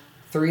Lodge,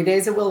 3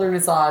 days at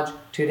Wilderness Lodge,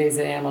 2 days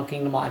at Animal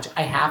Kingdom Lodge.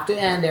 I have to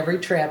end every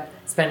trip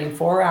spending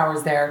 4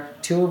 hours there,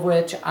 2 of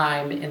which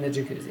I'm in the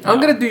jacuzzi. I'm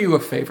going to do you a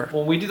favor.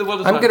 When we do the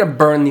Wilderness I'm Lodge, going to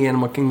burn the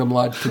Animal Kingdom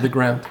Lodge to the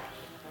ground.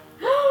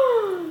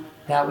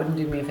 That wouldn't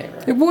do me a favor.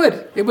 It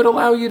would. It would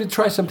allow you to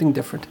try something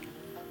different.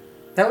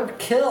 That would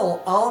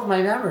kill all of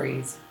my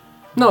memories.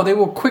 No, they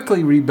will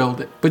quickly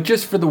rebuild it. But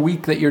just for the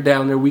week that you're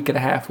down there, week and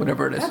a half,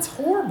 whatever it is. That's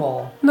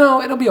horrible.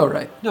 No, it'll be all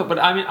right. No, but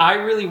I mean, I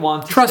really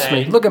want to Trust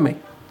stay. me. Look at me.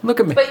 Look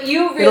at me. But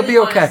you It'll really be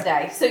want okay. to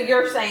stay. So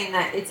you're saying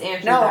that it's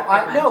Andrew.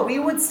 No,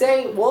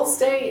 we'll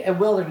stay at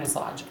Wilderness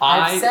Lodge.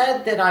 I've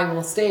said that I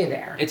will stay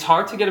there. It's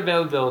hard to get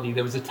availability.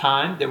 There was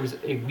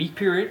a week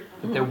period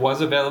that there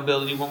was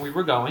availability when we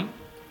were going.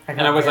 And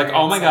I was like,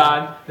 oh my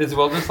God, there's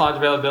Wilderness Lodge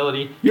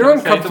availability. You're Can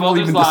we stay at the uncomfortable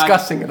even Wilderness Lodge?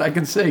 discussing it, I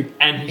can see.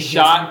 And he It gives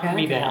shot me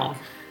me panic down.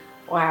 attack.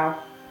 Wow.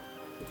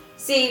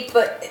 See,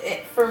 but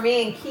for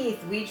me and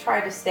Keith, we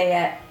try to stay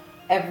at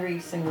every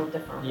single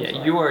different resort.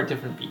 Yeah, you are a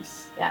different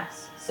beast.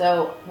 Yes.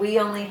 So we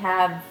only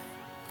have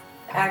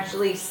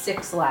actually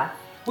 6 left.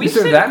 We Is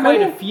there stayed that at quite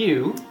many? a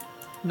few.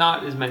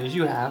 Not as many as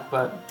you have,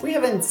 but We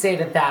haven't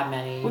stayed at that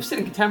many. we've stayed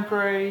in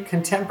Contemporary,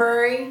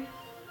 Contemporary,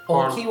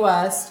 Old Board- Key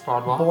West,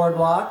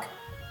 Boardwalk.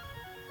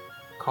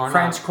 Coronado,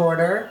 French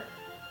Quarter,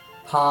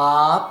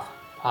 Pop.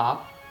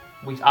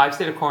 I've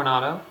stayed at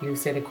Coronado. You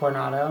stayed at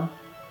Coronado.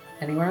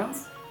 Anywhere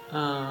else?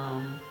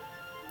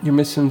 You're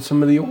missing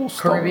some of the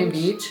All-Stars. Caribbean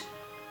Beach.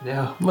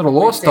 No. Little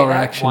We've All-Star stayed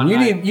at action. one You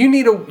night.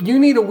 need a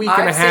week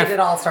and I a half. stayed at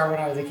All Star when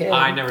I was a kid.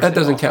 I never That stayed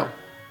doesn't at All-Star. count.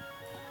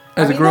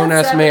 As I mean, a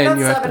grown-ass that's man, seven,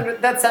 you have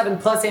to. That's 7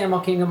 plus Animal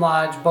Kingdom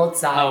Lodge, both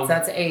sides. Oh.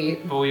 That's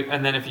 8. But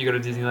and then if you go to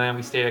Disneyland,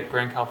 we stayed at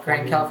Grand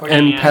California. Grand California.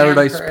 And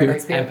Paradise Pier.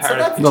 And So Paradise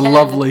that's Pier. The 10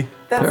 lovely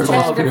That's Paradise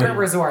 10 Pier. different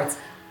resorts.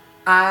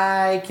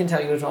 I can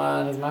tell you which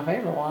one is my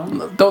favorite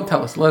one. Don't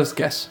tell us. Let us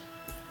guess.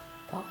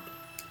 Pop.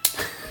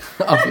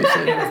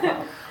 Obviously.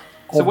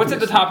 So what's at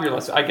the top of your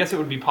list? I guess it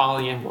would be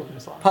Poly and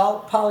Wilderness Lodge.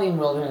 Poly and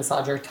Wilderness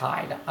Lodge are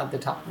tied at the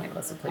top of my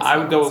list of places. I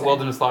would go with stay.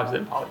 Wilderness Lodge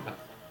then Poly.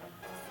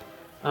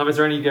 Is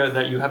there any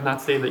that you have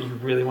not stayed that you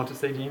really want to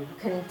stay, Jamie?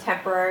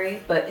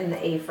 Contemporary, but in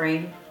the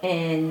A-frame.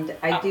 And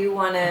I do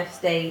want to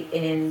stay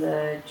in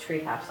the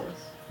tree houses.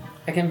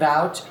 I can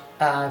vouch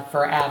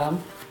for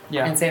Adam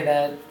Yeah. and say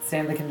that stay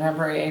in the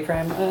Contemporary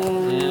A-frame.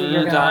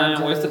 You're time,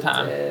 going waste of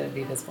time. to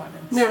be disappointed.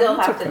 Yeah, Still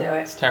that's have to okay. do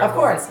It's it. terrible. Of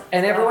course,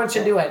 and everyone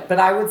should do it. But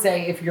I would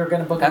say if you're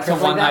going to book That's a trip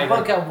a like that,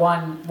 one-nighter. book a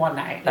one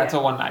night. That's a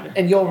one-nighter.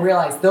 And you'll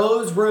realize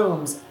those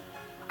rooms.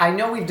 I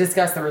know we've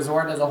discussed the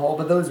resort as a whole,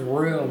 but those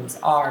rooms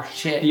are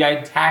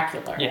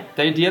spectacular. Yeah,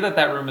 the idea that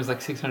room is like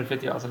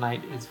 $650 a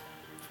night is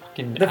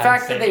fucking The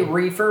fact that they insane.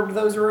 refurbed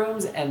those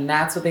rooms and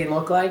that's what they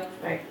look like.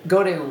 Right.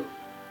 Go to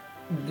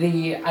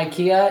the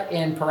IKEA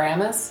in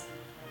Paramus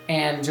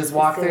and just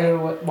walk That's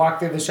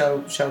through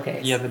the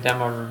showcase. Yeah, the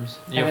demo rooms.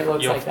 And it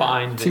looks You'll like that.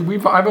 find See,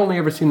 it. I've only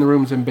ever seen the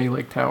rooms in Bay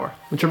Lake Tower,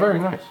 which are very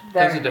nice.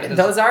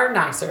 Those are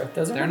nicer.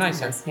 Those are They're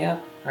nicer. nice. Yeah.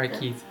 All right,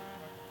 Keith.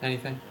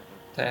 Anything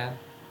to add?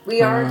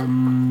 We are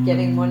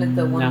getting one of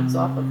the ones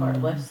off of our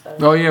list, though.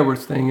 Oh yeah, we're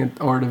staying at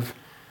Art of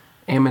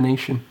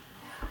Amination.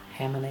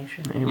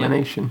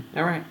 Hamination.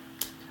 All right.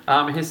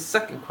 His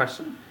second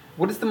question: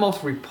 what is the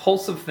most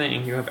repulsive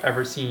thing you have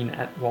ever seen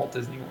at Walt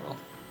Disney World?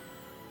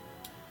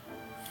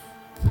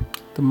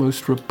 The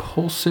most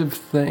repulsive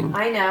thing.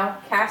 I know.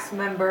 Cast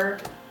member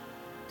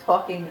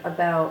talking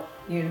about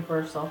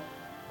Universal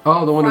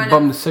Oh, the one who Front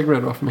bummed of- the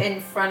cigarette off me. in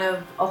front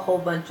of a whole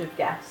bunch of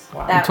guests.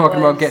 Wow. That Talking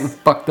about was- getting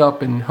fucked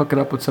up and hooking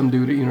up with some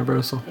dude at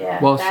Universal Yeah,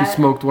 while she that-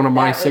 smoked one of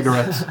my that was-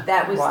 cigarettes.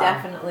 That was Wow.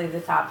 definitely the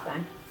top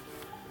thing.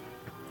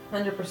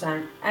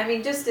 100%. I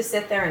mean, just to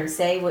sit there and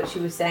say what she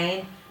was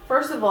saying.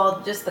 First of all,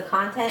 just the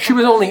content. She of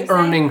was what only saying.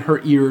 earning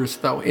her ears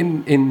though.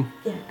 In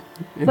Yeah.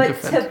 But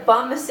defense. to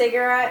bum a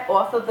cigarette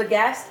off of a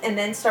guest and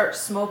then start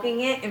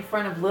smoking it in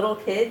front of little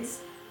kids,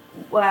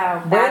 wow,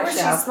 Where bad was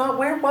show. she smoke?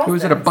 Where was It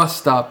was at a this? bus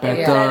stop at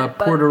Yeah.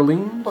 Port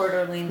Orleans. Port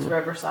Orleans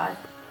Riverside.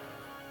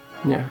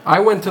 Yeah, I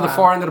went to the Wow.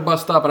 far end of the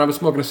bus stop and I was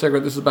smoking a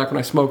cigarette. This is back when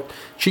I smoked.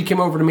 She came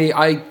over to me.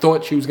 I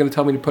thought she was going to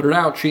tell me to put it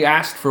out. She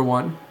asked for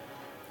one,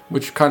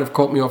 which kind of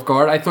caught me off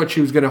guard. I thought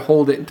she was going to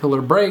hold it until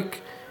her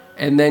break,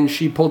 and then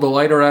she pulled a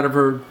lighter out of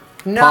her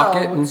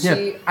pocket. No, And,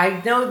 yeah.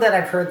 I know that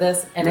I've heard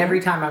this, and every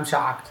time I'm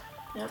shocked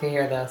Yep. to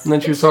hear this. And then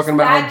she was It's just talking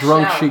about how bad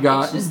drunk show. she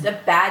got. It's just a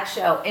bad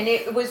show. And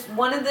it was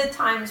one of the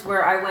times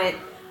where I went,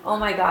 oh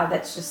my God,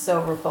 that's just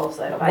so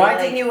repulsive. Why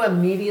didn't you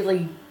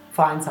immediately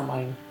find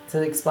someone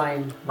to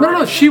explain?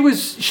 No, she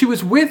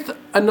was with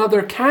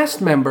another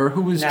cast member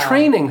who was No.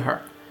 training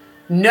her.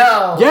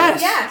 No.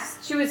 Yes. Yes,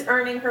 she was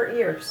earning her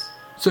ears.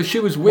 So she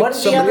was with What did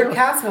the somebody other else.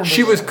 cast members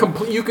She was do?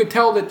 complete. You could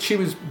tell that she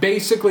was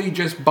basically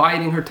just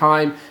biding her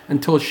time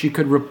until she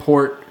could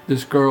report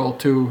this girl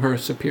to her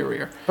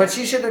superior. But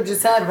she should have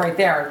just said right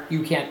there,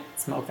 you can't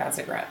smoke that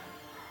cigarette.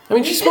 I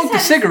mean, she You just smoked a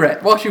had-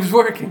 cigarette while she was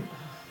working.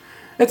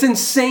 That's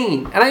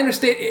insane. And I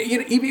understand,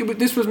 even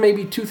this was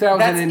maybe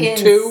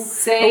 2002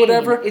 insane. or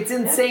whatever. It's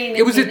insane.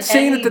 It was in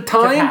insane any at the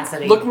time.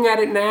 capacity. Looking at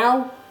it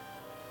now,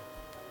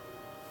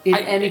 in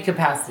any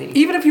capacity.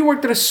 even if you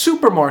worked at a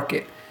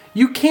supermarket,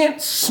 you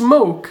can't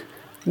smoke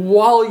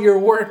while you're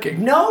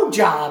working. No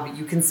job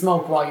you can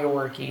smoke while you're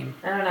working.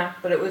 I don't know,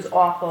 but it was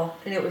awful,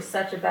 and it was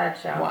such a bad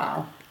show.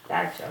 Wow.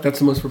 Bad show. That's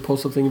the most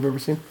repulsive thing you've ever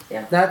seen.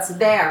 That's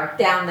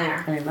down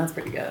there. I mean, that's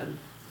pretty good.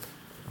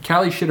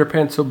 Callie shit her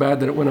pants so bad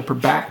that it went up her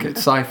back at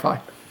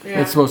Sci-Fi.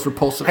 Yeah. It's the most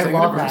repulsive I thing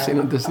I've love ever that. seen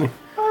on Disney.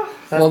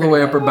 That's All the way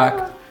pretty up her good.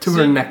 back to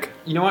her See, neck.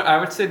 You know what? I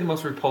would say the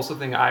most repulsive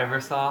thing I ever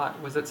saw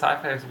was at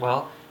Sci-Fi as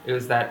well. It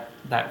was that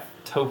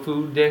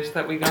tofu dish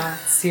that we got.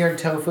 Seared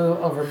tofu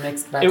over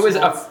mixed It vegetables.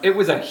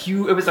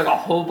 was like a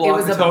whole block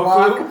was of a tofu,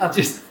 block of-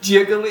 just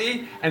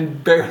jiggly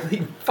and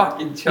barely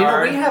fucking You know,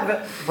 charred. we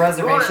have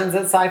reservations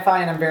at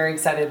Sci-Fi, and I'm very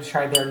excited to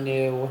try their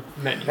new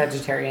Menu.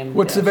 vegetarian.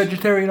 What's the dish.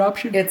 vegetarian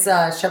option? It's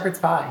shepherd's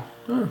pie.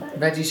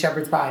 Veggie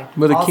shepherd's pie.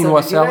 With a also,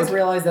 quinoa did salad? you guys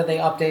realize that they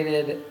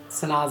updated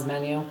Sanaa's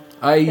menu?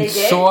 I They did?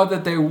 saw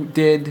that they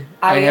did.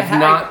 I have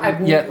not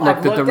I've yet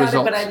looked at the it,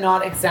 results. but I'm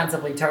not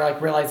extensively to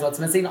realize what's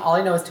missing. All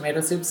I know is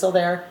tomato soup's still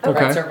there.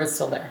 Okay. Red service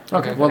still there.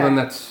 Okay, well Okay. then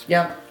that's...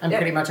 Yep, I'm Yep.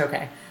 pretty much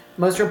okay.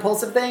 Most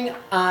repulsive thing,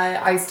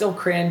 I still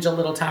cringe a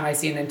little time I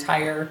see an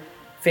entire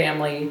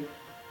family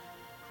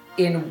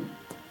in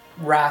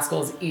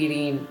Rascals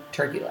eating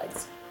turkey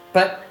legs.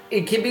 But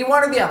it can be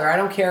one or the other. I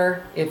don't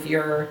care if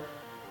you're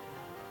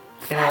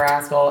in a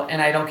Rascal,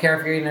 and I don't care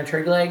if you're eating a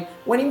turkey leg.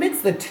 When you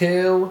mix the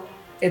two,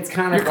 it's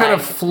kind of You're kind of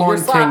like, flaunting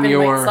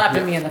you're slapping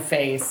your- me in the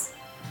face.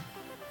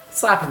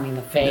 Slapping me in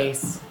the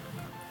face.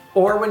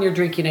 Or when you're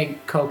drinking a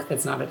Coke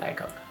that's not a Diet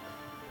Coke.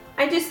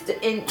 I just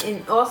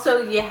and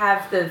also you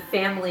have the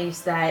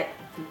families that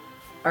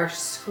are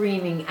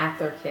screaming at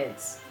their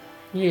kids.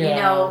 Yeah. You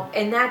know,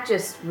 and that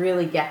just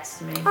really gets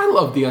to me. I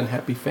love the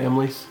unhappy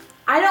families.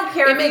 I don't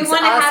care It if makes you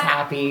want to us have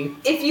happy.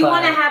 if you but-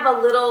 want to have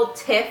a little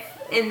tiff,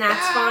 and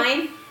that's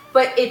fine.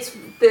 But it's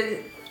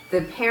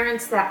the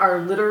parents that are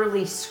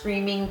literally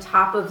screaming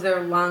top of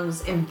their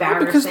lungs, Well,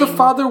 embarrassing. because the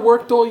father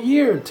worked all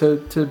year to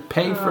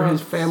pay for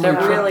his family That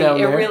trip really, down it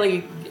there.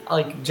 really,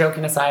 like,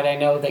 joking aside, I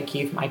know that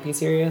Keith might be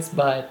serious,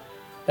 but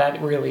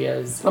that really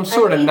is. I'm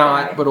sort of hate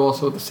not, that. but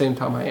also at the same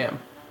time I am.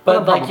 But,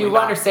 I'm like, probably you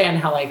not. understand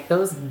how, like,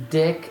 those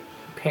dick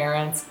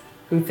parents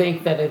who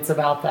think that it's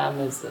about them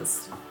is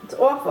just. It's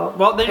awful.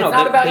 Well, they It's know.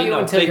 not they, about they you know.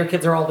 until They- your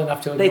kids are old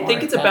enough to ignore They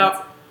think it. it's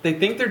about. They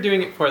think they're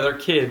doing it for their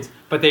kids,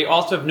 but they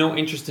also have no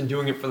interest in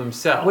doing it for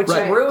themselves. Which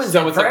Right. ruins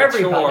so it it's for like a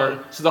everybody. chore.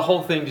 So the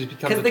whole thing just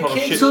becomes 'Cause a the total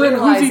kids shit. So then show.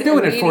 who's he realize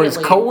doing it for? His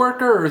immediately-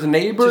 coworker or his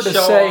neighbor To to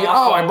show say,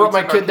 off, "Oh, I oh, brought we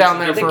my took our kid kids down to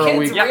there the The for a kids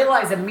week." Yep.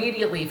 realize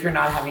immediately if you're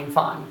not having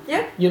fun.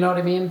 Yeah, You know what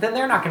I mean? Then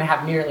they're not going to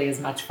have nearly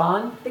as much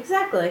fun.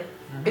 exactly.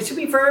 It should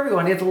be for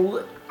everyone.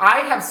 I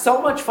have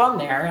so much fun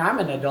there. I'm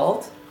an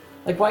adult.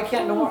 Like, why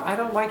can't no? I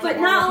don't. Why can't? But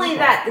normal not only people?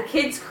 that, the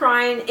kids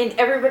crying and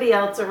everybody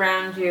else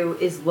around you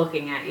is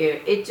looking at you.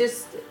 It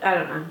just, I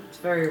don't know, it's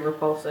very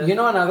repulsive. You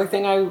know, another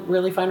thing I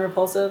really find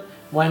repulsive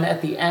when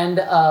at the end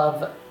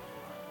of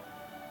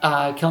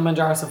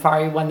Kilimanjaro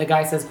Safari, when the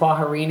guy says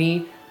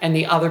Kwaharini and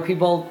the other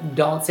people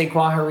don't say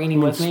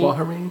Kwaharini with me,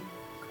 Swaharini?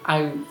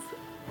 I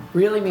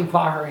really mean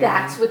Kwaharini.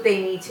 That's what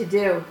they need to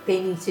do.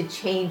 They need to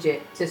change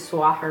it to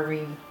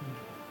Swaharini.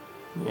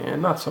 Yeah,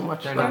 not so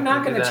much. They're They're not not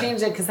gonna going do to that.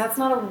 change it because that's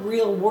not a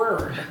real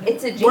word.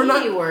 It's a We're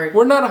genie not, word.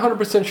 we're not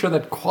 100% sure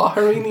that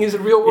Kwaharini is a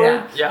real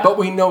word, Yeah. but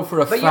we know for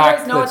a But you fact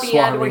guys know that at the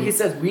end where Swaharini- he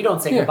says we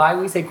don't say Yeah. goodbye,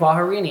 we say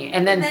Kwaharini,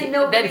 and then And then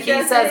nobody he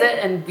does says it.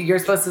 it, and you're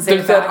supposed to say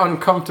There's it back. that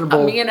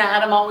uncomfortable... Me and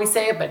Adam always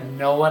say it, but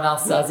no one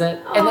else does it.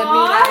 And then me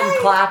and Adam Aw.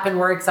 clap and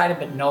we're excited,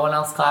 but no one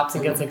else claps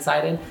and gets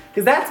excited.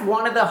 Because that's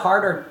one of the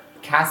harder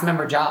cast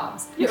member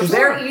jobs. Because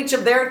they're each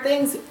of their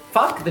things,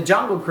 fuck the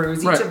Jungle Cruise,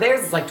 each Right. of theirs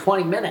is like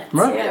 20 minutes.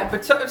 Right. Yeah.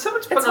 But so, if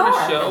someone's putting It's on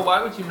hard. a show,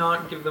 why would you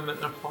not give them an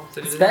applause?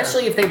 They deserve?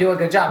 Especially if they do a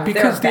good job. If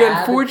they're Because the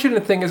bad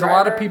unfortunate thing is a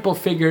lot of driver- people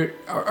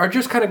are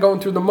just kind of going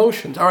through the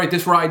motions. All right,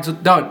 this ride's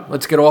done.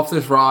 Let's get off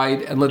this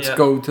ride and let's Yeah.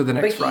 go to the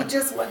But next he ride.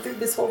 just went through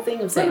this whole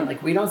thing of saying,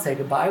 like, we don't say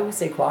goodbye, we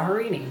say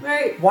Kwaharini.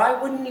 Right. Why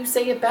wouldn't you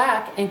say it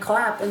back and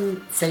clap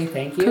and say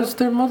thank you? Because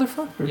they're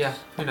motherfuckers. Yeah,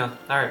 who knows?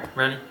 All right,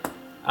 ready?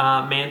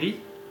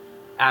 Mandy,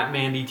 at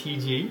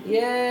MandyTG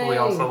Yay! We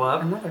also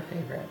love. Another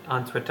favorite.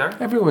 on Twitter.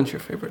 Everyone's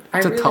your favorite. I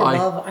It's a really tie.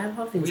 love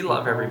these We people.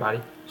 love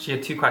everybody. She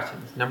had two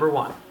questions. Number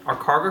one, are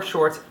cargo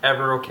shorts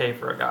ever okay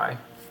for a guy?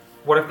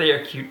 What if they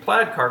are cute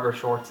plaid cargo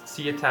shorts?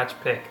 See attached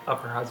pic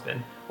of her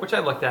husband, which I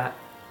looked at.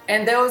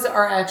 And those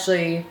are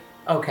actually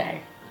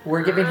okay.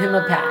 We're giving him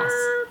a pass.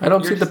 I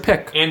don't You're see the just-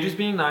 pic. Andrew's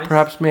being nice.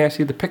 Perhaps may I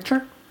see the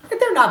picture? But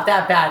they're not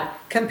that bad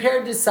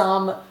compared to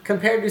some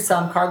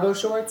cargo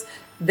shorts.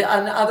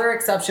 Another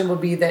exception would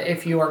be that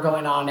if you are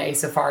going on a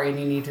safari and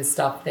you need to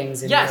stuff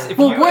things in Yes, your if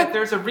Well, you, what-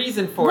 there's a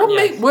reason for What,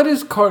 it. Yes. what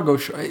is cargo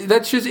short?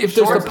 That's just if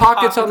there's Shorts the with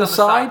pockets on the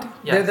side.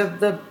 Yes. They're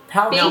the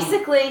pouch.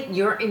 Basically,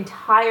 your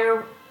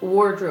entire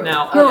wardrobe.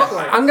 Now- No,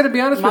 Okay. I'm going to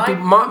be honest with you.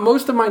 My-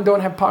 Most of mine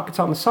don't have pockets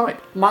on the side.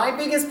 My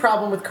biggest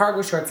problem with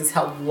cargo shorts is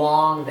how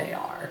long they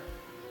are.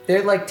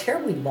 They're like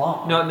terribly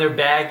long. No, and they're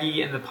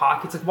baggy, and the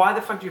pockets. Like, why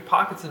the fuck do you have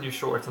pockets on your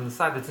shorts on the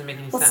side? That doesn't make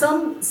any Well,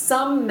 sense.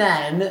 some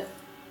men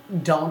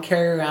don't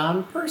carry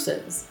around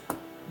purses.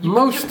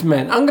 Most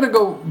men. I'm gonna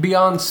go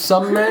beyond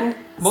some men.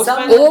 Most Some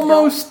men, men-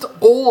 Almost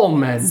all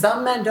men.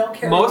 Some men don't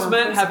carry most around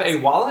men purses. have a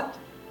wallet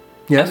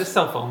and a Yes.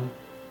 cell phone,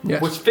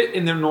 Yes. which fit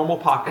in their normal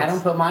pockets. I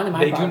don't put mine in my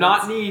They do pockets.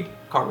 not need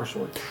cargo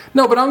shorts.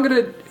 No, but I'm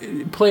going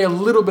to play a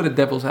little bit of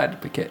devil's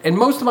advocate. And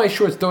most of my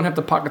shorts don't have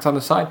the pockets on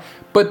the side,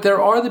 but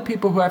there are the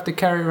people who have to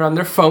carry around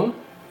their phone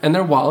and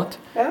their wallet.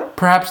 Oh.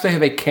 Perhaps they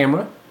have a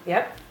camera.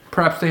 Yep.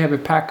 Perhaps they have a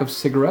pack of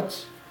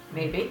cigarettes.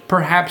 Maybe.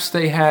 Perhaps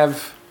they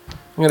have...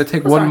 I'm going to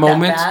take Those one aren't that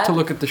moment bad. to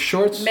look at the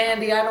shorts.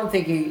 Mandy, I don't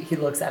think he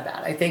looks that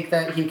bad. I think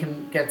that he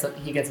gets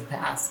a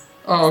pass.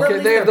 Oh, So at okay.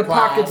 least They have the they're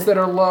plaid. pockets that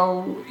are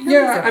low. least Yeah,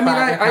 they're I mean, plaid.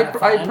 They're I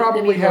kinda I fun, probably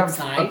and he have looks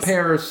nice. a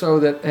pair or so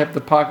that have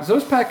the pockets.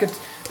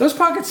 Those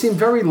pockets seem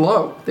very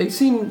low. They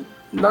seem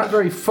not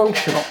very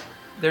functional.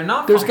 They're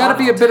not. There's got to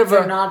be a bit of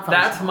They're a. not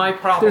That's functional. my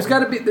problem. There's got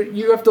to be.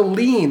 You have to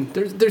lean.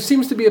 There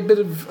seems to be a bit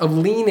of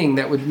leaning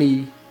that would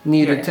be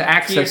needed Yeah. to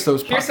access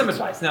those pockets. Here's some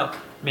advice. Now,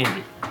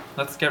 Mandy,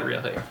 let's get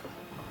real here.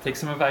 Take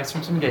some advice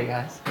from some gay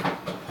guys,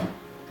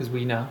 because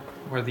we know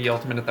we're the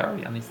ultimate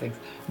authority on these things.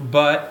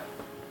 But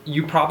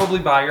you probably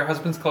buy your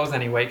husband's clothes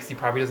anyway, because he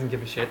probably doesn't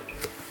give a shit.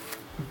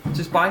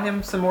 Just buy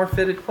him some more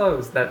fitted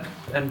clothes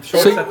and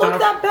shorts They that look don't.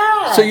 that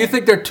bad. So you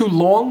think they're too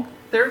long?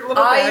 They're a little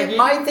baggy.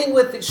 My thing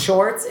with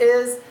shorts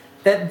is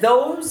that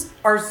those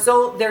are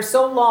they're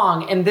so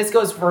long, and this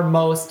goes for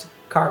most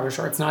cargo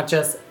shorts, not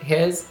just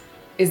his,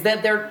 is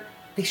that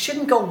they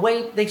shouldn't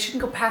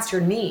go past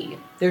your knee.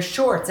 They're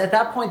shorts. At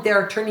that point, they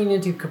are turning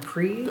into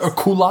capris. Or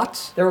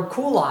culottes? They're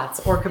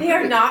culottes or capris. They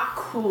are not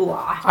cool.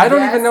 I don't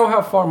Yes. even know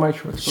how far my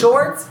shorts go.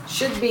 Shorts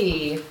should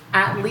be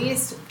at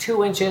least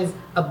 2 inches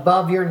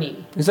above your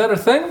knee. Is that a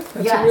thing?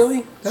 That's Yes.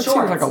 really? That Shorts.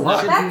 seems like a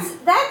lot. Should-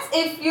 That's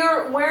if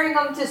you're wearing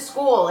them to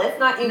school. If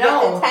not, you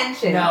get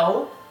detention.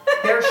 No,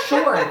 they're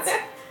shorts.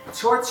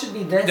 Shorts should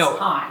be this No.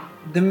 high.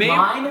 The man,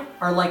 Mine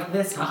are like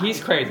this high.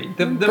 he's crazy.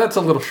 That's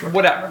a little short.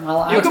 Whatever. Well,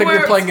 I- you Looks can like you're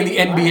wear playing in the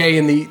NBA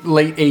in the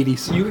late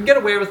 80s. You can get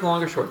away with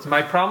longer shorts.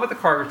 My problem with the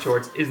cargo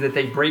shorts is that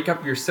they break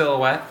up your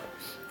silhouette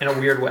in a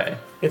weird way.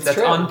 It's that's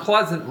true.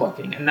 unpleasant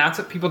looking, and that's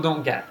what people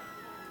don't get.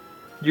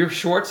 Your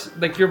shorts,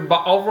 like your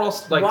overall,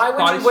 like Why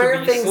body would you wear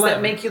should be things slim.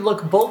 that make you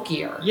look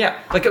bulkier? Yeah,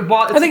 like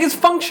well, I think it's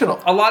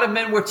functional. a lot of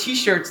men wear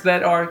T-shirts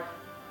that are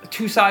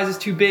 2 sizes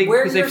too big Wear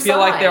because they your feel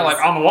like they're size.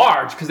 like I'm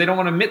large because they don't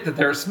want to admit that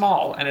they're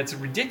small, and it's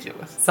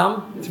ridiculous.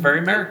 Some It's very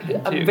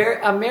American too.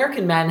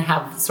 American men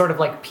have sort of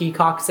like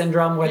peacock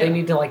syndrome where they Yeah.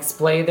 need to like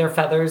splay their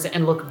feathers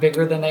and look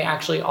bigger than they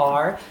actually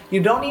are. You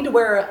don't need to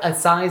wear a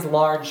size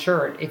large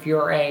shirt if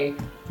you're a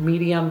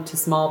medium to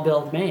small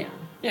build man.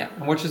 Yeah,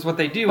 which is what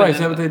they do. Why, and is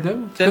that then- what they do?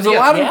 then Because a yeah.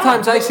 lot of Yeah.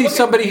 times I see Look at-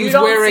 somebody you who's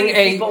don't wearing see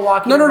a... people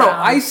walking No. around.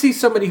 I see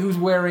somebody who's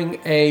wearing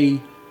a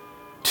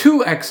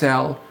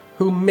 2XL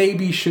who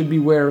maybe should be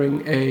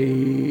wearing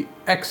a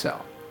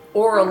XL.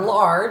 Or a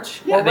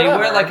large. Yeah, or they wear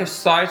whatever. like a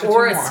size or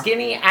or two a more.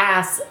 skinny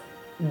ass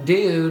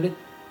dude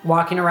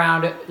walking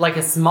around like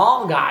a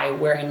small guy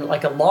wearing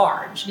like a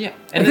large. Yeah, I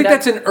and think then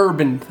that's an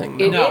urban thing.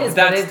 though. It No, is, but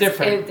that's it's-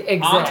 different. it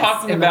exists I'm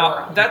talking in the about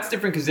world. that's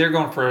different because they're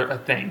going for a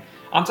thing.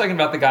 I'm talking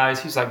about the guys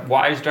who's like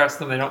wise dress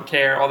them. They don't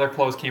care. All their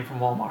clothes came from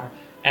Walmart,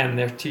 and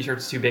their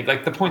t-shirts too big.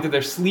 Like the point that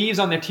their sleeves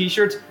on their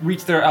t-shirts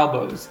reach their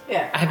elbows.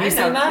 Yeah. Have you I seen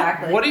know that?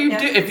 Exactly. What do you Yeah.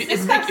 do if you?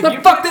 If The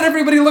you fuck did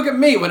everybody look at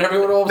me when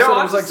everyone all of a No, sudden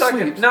I'm was like just talking.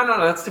 sleeves? No,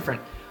 that's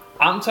different.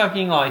 I'm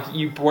talking like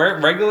you wear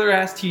a regular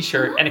ass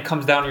t-shirt and it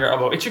comes down to your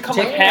elbow. It should come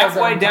like Jane knows what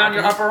halfway I'm down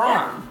your talking. upper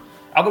arm.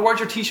 Otherwise,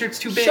 your t-shirt's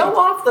too big. Show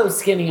off those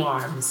skinny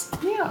arms.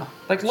 Yeah,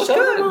 like look Show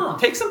them good.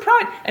 off. Take some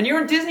pride. And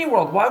you're in Disney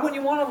World. Why wouldn't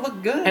you want to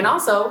look good? And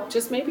also,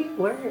 just maybe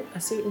wear a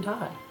suit and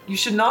tie. You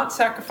should not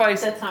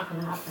sacrifice That's not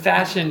going to happen.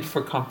 fashion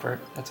for comfort.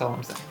 That's all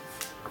I'm saying.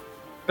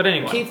 But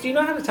anyway, Keith, do you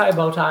know how to tie a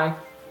bow tie?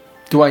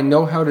 Do I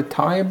know how to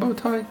tie a bow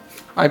tie?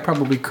 I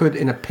probably could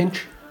in a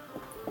pinch.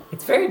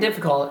 It's very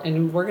difficult,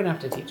 and we're gonna have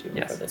to teach you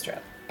Yes. for this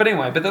trip.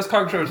 but those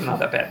cargo shorts are not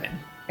that bad, man.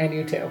 And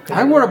you too. 'cause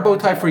I you wore a wear bow one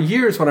tie too. for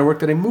years when I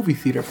worked at a movie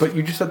theater, but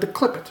you just had to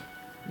clip it.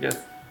 Yes.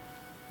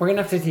 We're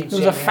gonna have to teach was a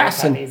Jamie how to tie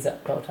fasten. these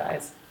bow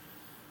ties.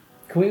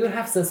 Can we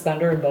have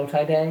suspender and bow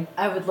tie day?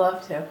 I would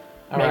love to.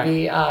 All right.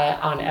 Maybe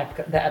on the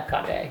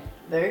Epcot day.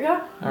 There you go.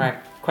 All right.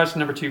 Question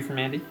number 2 from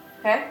Mandy.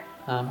 Okay.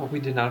 Hope we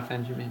did not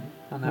offend you, Mandy,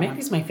 on that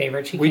Mandy's my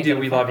favorite. She one. We can't do.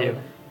 get We love you.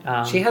 offended.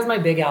 Um, She has my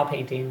Big Al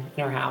painting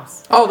in her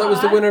house. Oh, that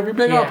was the winner of your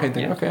Big Al Yeah.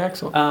 painting. Yeah. Okay,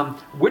 excellent.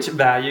 which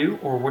value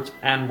or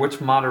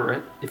which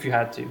moderate, if you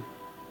had to?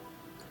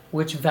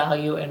 Which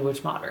value and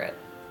which moderate?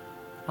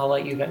 I'll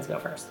let you guys go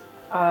first.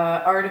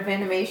 Art of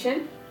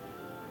Animation.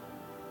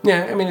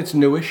 Yeah, I mean, it's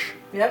newish.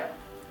 Yep.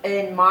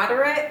 And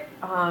moderate,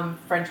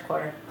 French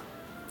Quarter.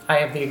 I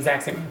have the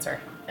exact same answer.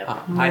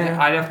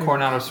 I'd have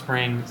Coronado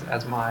Springs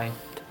as my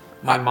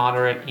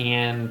moderate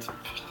and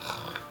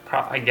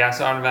I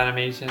guess Art of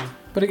Animation.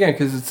 But again,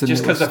 because it's the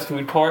Just because the newest.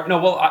 food court. No,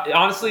 well,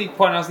 honestly,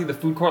 quite honestly, the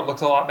food court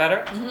looks a lot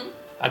better.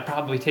 I'd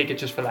probably take it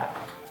just for that.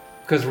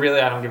 Because really,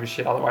 I don't give a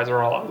shit. Otherwise,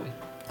 they're all ugly.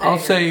 I'll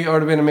say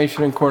Art of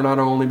Animation and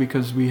Coronado only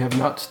because we have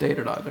not stayed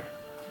at either.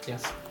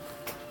 Yes.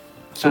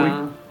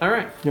 So all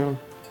right. yeah.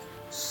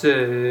 So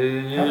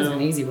That was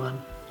an easy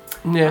one.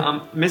 Yeah.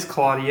 Miss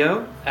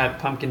Claudio at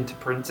Pumpkin to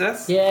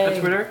Princess Yay. on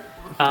Twitter.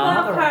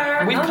 Love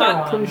her. We've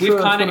Another one. we've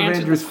Sure, kind it's of one of answered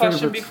Andrew's this question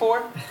favorites.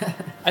 before.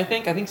 I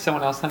think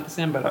someone else sent this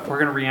in, but we're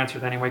going to re-answer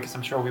it anyway because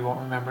I'm sure we won't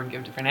remember and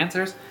give different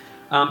answers.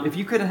 If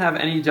you could have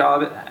any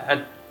job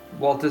at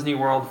Walt Disney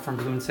World from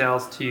balloon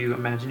sales to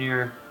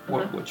Imagineer,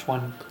 which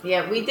one?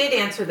 Yeah, we did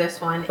answer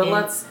this one. But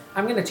and-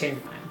 I'm going to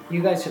change mine.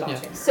 You guys should all Yeah.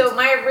 change. So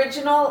my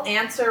original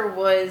answer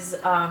was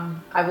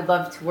I would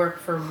love to work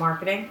for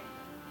marketing.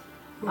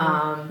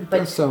 That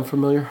But sound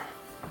familiar.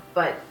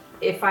 but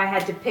if I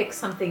had to pick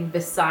something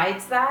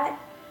besides that,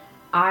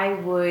 I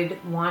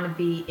would want to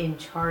be in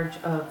charge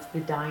of the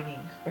dining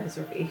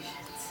reservations.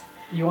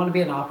 You want to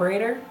be an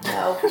operator?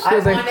 No, So I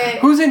it's like, want to.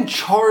 who's in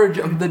charge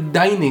of the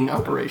dining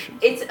operation?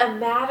 It's a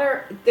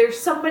matter. There's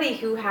somebody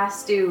who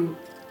has to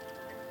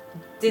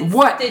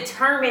What?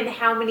 determine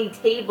how many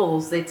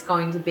tables it's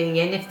going to be,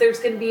 and if there's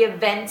going to be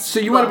events. So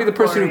you want to be the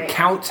booked person for who it.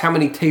 counts how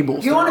many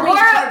tables? You there want to are. be in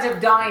Or- charge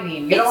of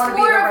dining. You don't It's want to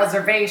be more the of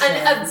reservations.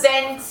 An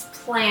event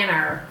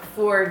planner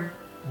for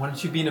Why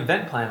don't you be an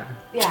event planner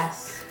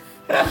yes.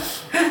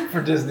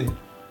 for Disney?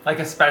 Like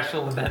a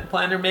special event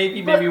planner,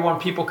 maybe? But- Maybe when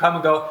people come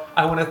and go,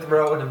 I want to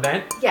throw an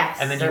event, Yes.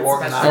 and then you That's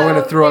organize. I want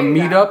to So, throw a there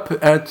you go.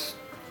 meetup at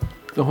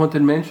the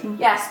Haunted Mansion.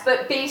 Yes,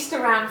 but based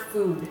around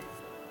food.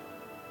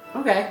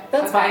 Okay,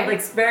 that's Okay. fine.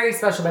 Like very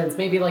special events,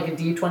 maybe like a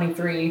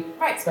D23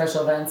 Right.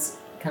 special events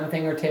kind of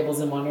thing, or Tables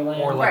in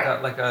Wonderland. Or like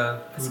Right. a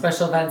food.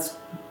 special events.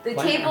 The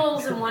Planner.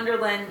 Tables in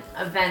Wonderland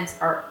events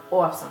are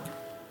awesome.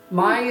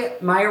 My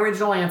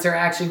original answer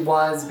actually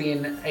was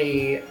being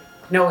it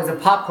was a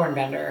popcorn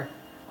vendor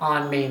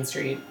on Main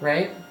Street,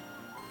 right?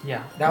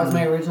 Yeah. That was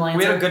my original answer.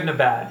 We had a good and a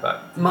bad,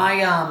 but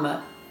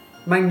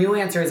My new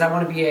answer is I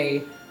want to be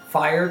a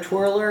fire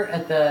twirler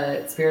at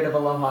the Spirit of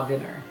Aloha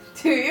dinner.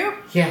 Do you?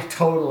 Yeah,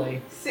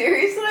 totally.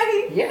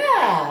 Seriously?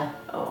 Yeah.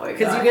 Oh my god.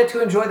 Because you get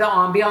to enjoy the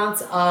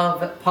ambiance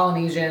of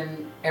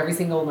Polynesian every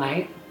single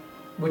night,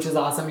 which is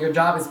awesome. Your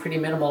job is pretty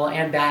minimal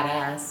and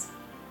badass.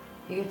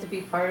 You get to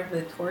be part of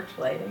the torch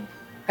lighting.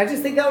 I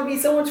just think that would be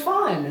so much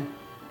fun.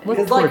 What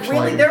Because like torch really,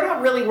 lighting? they're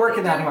not really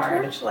working They're that doing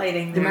hard. Torch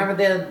lighting. there. Remember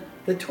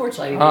the torch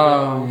lighting?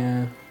 Oh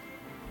yeah.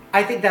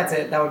 I think that's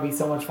it. That would be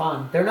so much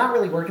fun. They're not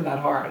really working that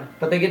hard,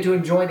 but they get to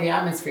enjoy the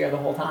atmosphere the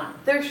whole time.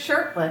 They're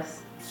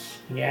shirtless.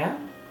 Yeah,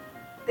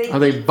 They Are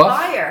they eat buff?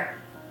 fire.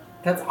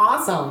 that's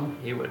awesome.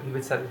 he would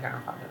set his hair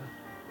on fire.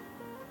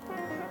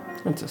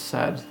 That's a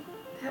sad.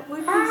 That would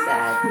be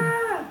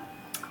sad.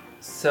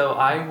 So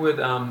I would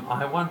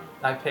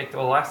I picked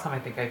last time I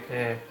think I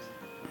picked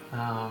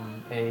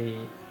a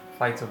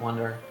Flights of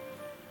Wonder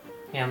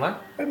handler.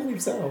 I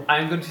believe so.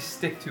 I'm going to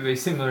stick to a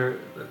similar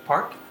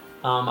park.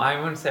 I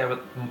want to say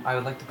I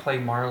would like to play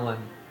Marlin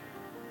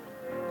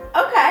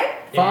Okay.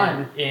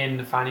 Fun.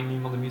 in Finding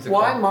Nemo the musical.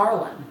 Why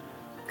Marlin?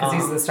 Because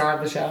he's Um, the star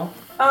of the show.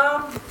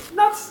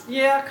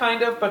 Yeah,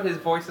 kind of, but his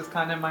voice is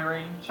kind of my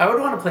range. I would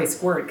want to play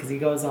Squirt because he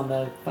goes on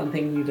the fun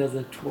thing. He does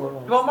a twirl.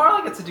 Well,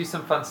 Marlin gets to do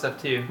some fun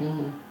stuff too,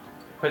 Mhm.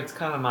 but it's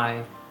kind of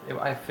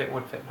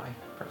would fit my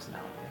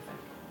personality. I think.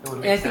 It would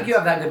make And I think sense. you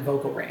have that good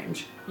vocal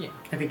range. Yeah.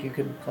 I think you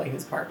could play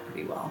his part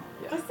pretty well.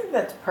 I think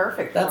that's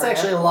perfect. That's for you.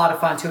 actually a lot of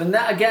fun too. And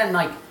that, again,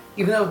 like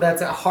even though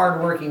that's a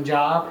hard-working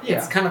job, Yeah.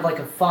 it's kind of like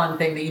a fun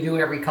thing that you do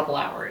every couple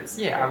hours.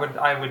 Yeah, I would.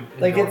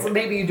 Like enjoy it's it.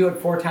 maybe you do it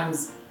 4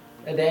 times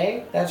a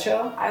day. That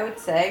show, I would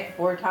say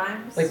 4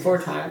 times. like 4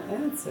 times.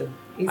 That's a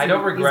easy, I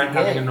don't regret easy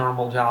having a gig.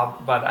 normal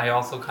job, but I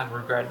also kind of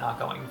regret not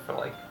going for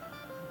like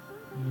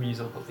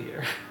musical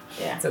theater.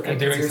 Yeah. It's okay and because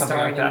doing you're something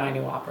starring like in that. my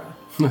new opera.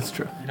 That's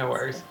true. No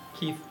worries.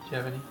 Keith, do you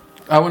have any?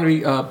 I want to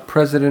be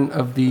president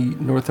of the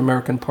North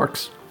American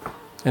parks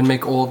and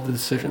make all of the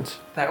decisions.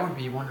 That would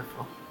be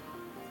wonderful.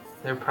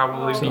 They'd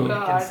probably Oh, be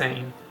God.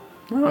 insane.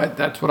 All right,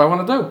 that's what I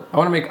want to do. I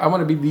want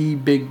to be the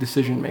big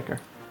decision maker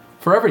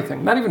for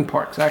everything. Not even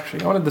parks,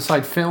 actually. I want to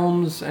decide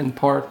films and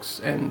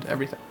parks and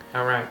everything.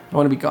 All right. I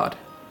want to be God.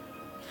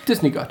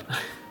 Disney God.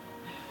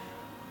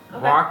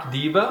 Okay. Mark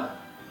Deba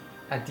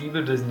at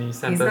Deba Disney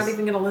sent He's us. not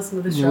even going to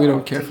listen to the Yeah, show. we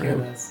don't care to for hear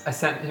him. This. I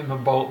sent him a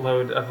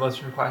boatload of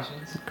listener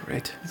questions.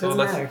 Great. It So doesn't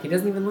let's matter. He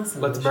doesn't even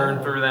listen. let's to the burn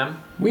show. through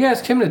them. We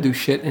asked him to do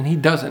shit and he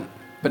doesn't.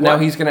 But now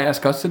What? he's going to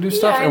ask us to do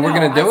stuff Yeah, I and we're know.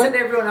 going to do I said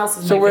it. everyone else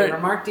is So my we're-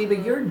 favorite. Mark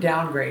Deba, you're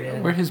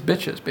downgraded. We're his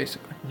bitches,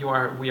 basically.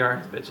 We are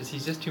his bitches.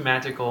 He's just too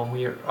magical, and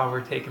we are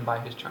overtaken by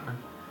his charm.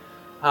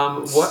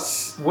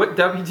 What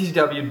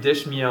WDW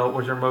dish meal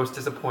was your most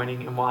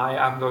disappointing, and why?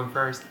 I'm going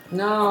first.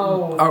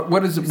 No.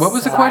 What was the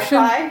Sci-fi?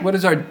 question? What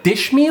is our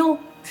dish meal?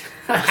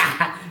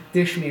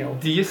 Dish meal.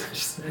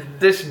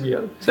 Dish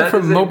meal. Is that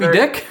from is a Moby very-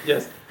 Dick?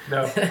 Yes.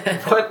 No.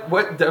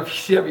 what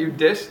WDW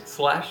dish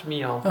 /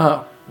 meal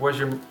Oh.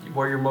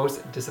 were you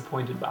most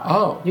disappointed by?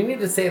 Oh. You need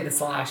to say the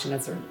slash in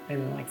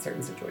like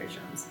certain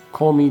situations.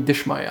 Call me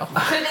Dishmael.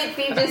 Should it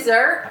be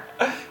dessert?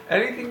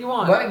 Anything you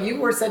want. Well,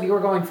 you said you were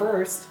going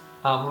first.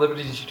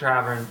 Liberty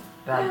Tavern.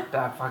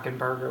 That fucking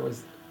burger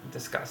was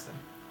disgusting.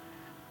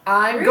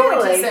 I'm going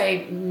to Really?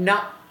 say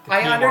not.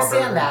 I quinoa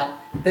understand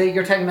burger. that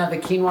you're talking about the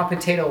quinoa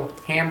potato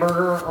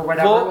hamburger or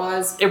whatever it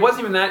was. It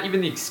wasn't even that.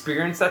 Even the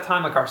experience that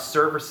time, like our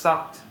server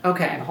sucked.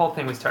 Okay. The whole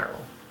thing was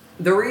terrible.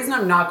 The reason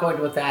I'm not going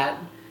with that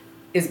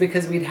is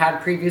because we'd had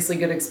previously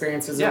good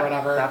experiences or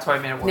whatever. That's why I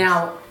made it worse.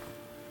 Now,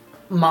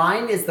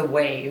 mine is the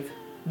Wave.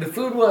 The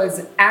food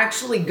was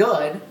actually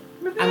good.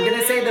 I'm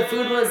gonna say the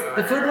food was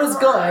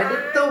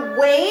good. The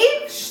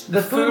Wave?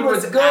 The food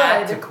was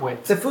bad good. to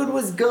quit. The food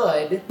was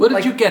good. What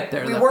did you get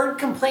there, We though? weren't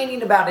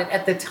complaining about it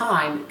at the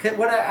time.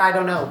 I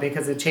don't know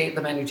because the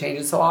menu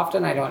changes so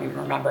often. I don't even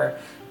remember.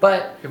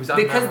 But It was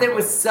because there unmemorable.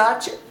 was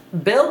such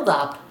build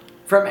up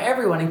from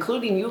everyone,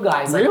 including you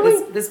guys. Like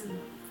Really? this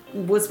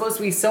was supposed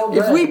to be so good.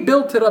 If we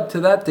built it up to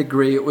that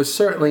degree, it was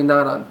certainly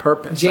not on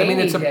purpose. I mean,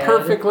 it's a Jamie did.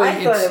 perfectly.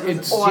 I thought it was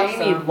It's awesome.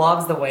 Jamie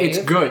loves the Wave. it's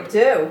good.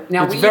 Do.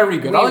 Now It's very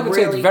good. I'll even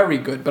say really- it's very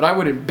good, but I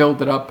wouldn't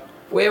build it up.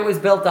 It was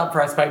built up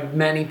for us by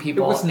many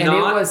people, It was and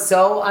not- it was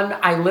so.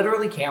 I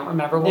literally can't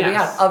remember what we had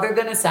Yes. other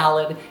than a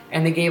salad,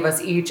 and they gave us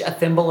each a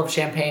thimble of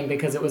champagne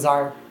because it was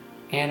our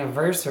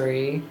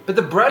anniversary. But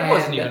the bread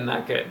wasn't And- even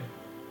that good.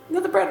 No,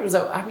 the bread was.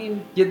 I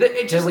mean, Yeah,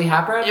 it just, did we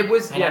have bread? It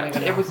was I don't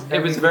even it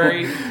know. was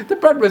very. The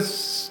bread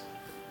was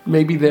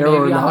maybe there maybe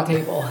or on not. the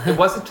table. It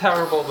wasn't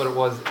terrible, but it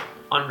was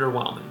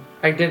underwhelming.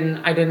 I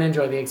didn't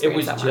enjoy the It experience.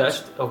 was that much.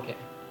 just okay.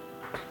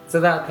 So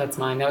that's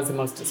mine. That was the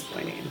most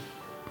disappointing.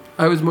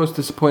 I was most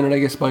disappointed, I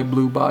guess, by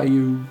Blue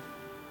Bayou.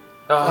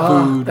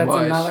 Oh, Food that's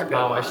wise. another good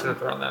Oh, one. I should have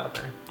thrown that out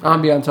there.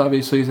 Ambiance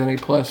obviously is an A+.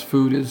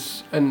 Food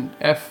is an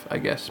F, I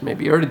guess,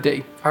 maybe, or a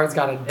D. Ours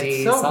got a D.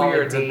 It's so solid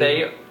weird D. that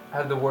they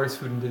have the worst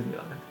food in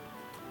Disneyland.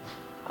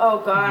 Oh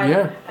God. Yeah.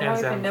 I don't Hands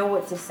even down. know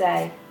what to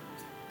say.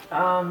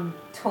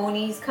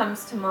 Tony's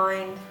comes to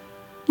mind.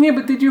 Yeah,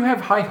 but did you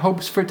have high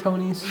hopes for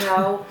Tony's?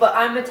 No, but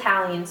I'm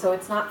Italian, so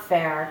it's not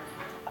fair.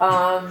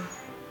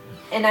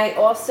 And I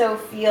also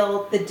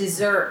feel the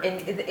dessert,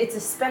 and it's a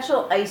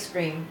special ice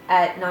cream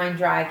at Nine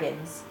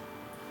Dragons.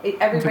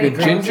 Everybody It's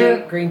like a calls ginger?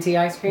 it- green tea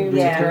ice cream.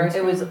 Yeah, ginger ice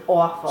it was cream?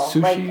 awful.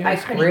 Sushi like I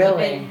ice cream? couldn't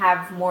Really? even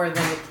have more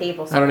than a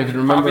tablespoon. I don't even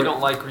Probably remember.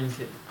 don't like green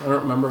tea. I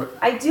don't remember it.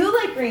 I do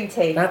like green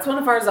tea. That's one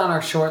of ours on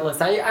our short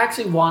list. I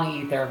actually want to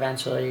eat there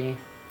eventually.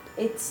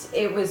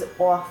 It was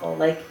awful,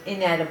 like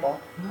inedible.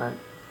 Right.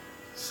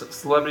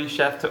 Celebrity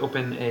chef to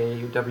open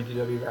a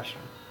WDW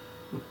restaurant.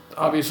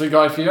 Obviously,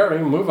 Guy Fieri.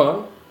 Move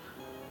on.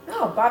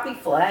 No, Bobby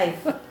Flay.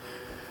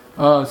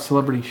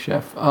 Celebrity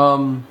chef.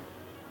 Bobby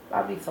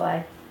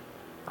Flay.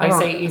 I don't-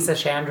 say Issa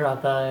Chandra,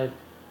 the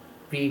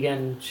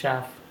vegan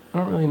chef. I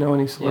don't really know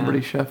any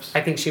celebrity chefs.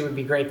 I think she would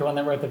be great. The one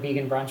that wrote the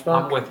vegan brunch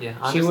book. I'm with you.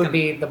 I'm She just would gonna-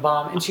 be the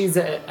bomb, and she's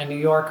a New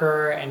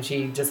Yorker, and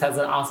she just has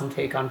an awesome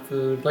take on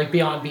food. Like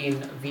beyond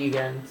being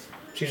vegan,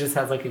 she just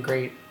has like a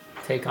great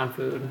take on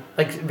food,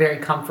 like very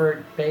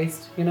comfort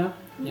based. You know?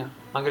 Yeah,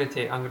 I'm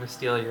gonna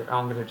steal your.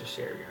 I'm gonna just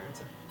share your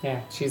answer.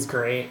 Yeah, she's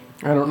great.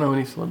 I don't know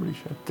any celebrity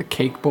chef. The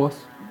Cake Boss.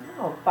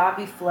 No,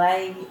 Bobby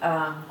Flay,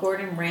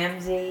 Gordon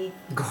Ramsay.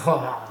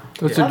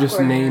 Those Yeah. are just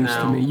Awkward. names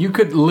to No. me. You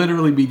could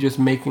literally be just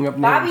making up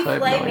names. Bobby I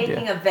have Flay no making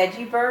idea. a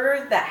veggie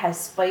burger that has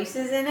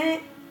spices in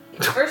it.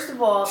 First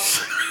of all, like,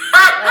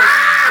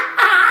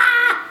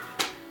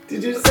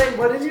 Did you say?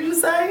 What did you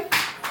just say? a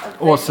veggie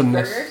burger.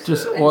 Awesomeness.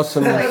 Just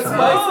awesomeness.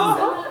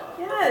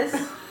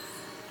 Yes.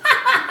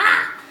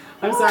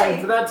 I'm Why?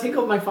 sorry, that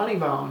tickled my funny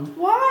bone.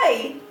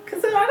 Why?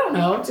 Cause I don't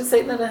know, just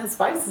saying that it has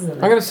spices in it.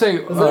 I'm gonna say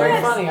It was very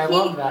Yes, funny. I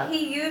love that.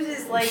 He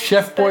uses like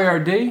Chef spe-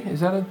 Boyardee. Is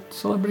that a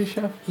celebrity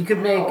chef? You could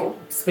make No.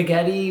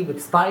 spaghetti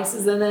with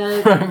spices in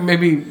it.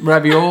 Maybe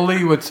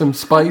ravioli with some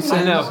spices.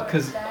 I know,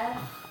 because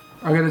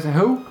I'm gonna say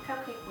who?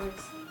 Cupcake Wars.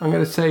 I'm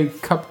gonna say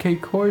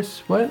Cupcake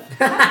Horse. What?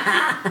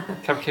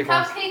 Cupcake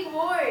Wars. Cupcake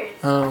Wars.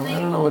 Oh, I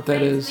don't know what that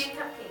They is. make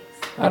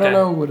cupcakes. I don't Okay.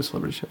 know what a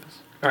celebrity chef is.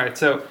 All right,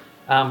 so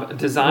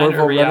design a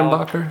Orville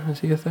reality. Redenbacher. Is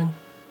he a thing?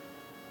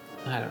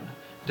 I don't know.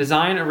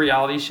 Design a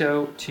reality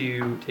show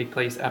to take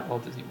place at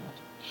Walt Disney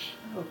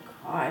World.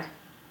 Oh God.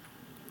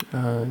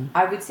 Uh,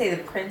 I would say the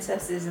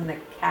princesses in the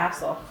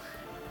castle.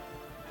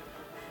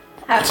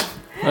 Have-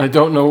 I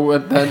don't know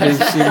what that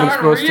is even not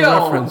supposed to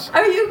real. reference.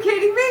 Are you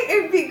kidding me?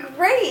 It'd be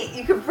great.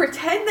 You could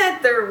pretend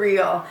that they're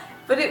real,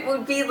 but it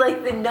would be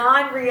like the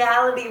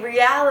non-reality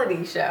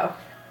reality show.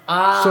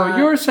 So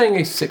you're saying a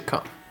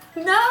sitcom.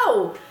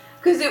 No,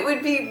 because it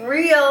would be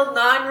real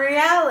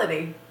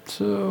non-reality.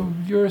 So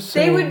you're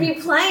saying They would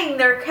be playing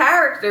their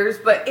characters,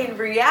 but in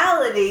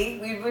reality,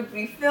 we would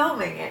be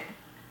filming it.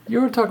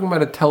 You were talking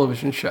about a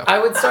television show. I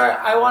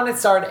want to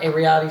start a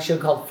reality show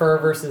called Fur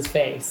versus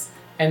Face,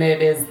 and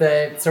it is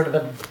the sort of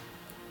the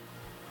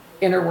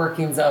inner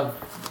workings of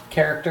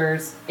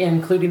characters,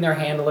 including their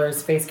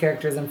handlers, face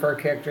characters and fur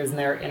characters, and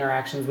their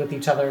interactions with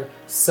each other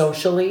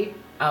socially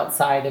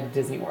outside of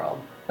Disney World.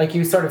 Like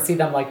you sort of see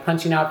them like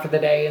punching out for the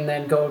day and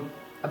then go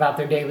about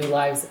their daily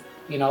lives,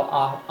 you know,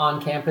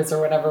 on campus or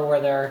whatever, where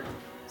they're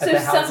at So the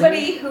housing.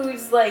 somebody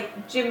who's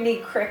like Jiminy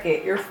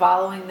Cricket, you're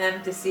following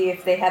them to see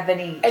if they have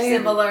any And you-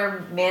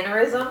 similar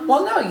mannerisms?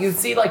 Well, no, you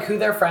see like who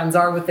their friends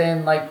are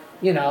within, like,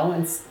 you know,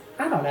 and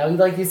I don't know.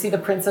 Like you see the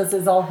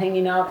princesses all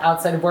hanging out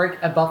outside of work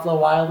at Buffalo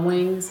Wild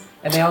Wings,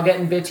 and they all get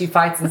in bitchy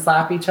fights and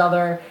slap each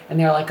other, and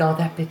they're like, "Oh,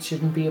 that bitch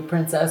shouldn't be a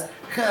princess,"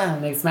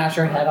 and they smash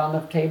her head on the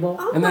table.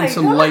 Oh And then my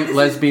some God, light this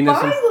is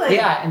lesbianism. violent.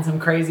 Yeah, and some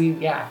crazy,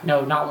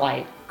 no, not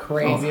light,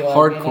 crazy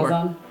hardcore.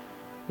 lesbianism.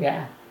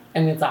 Yeah,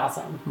 and it's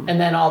awesome. And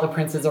then all the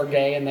princes are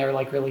gay, and they're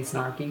like really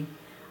snarky.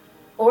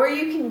 Or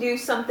you can do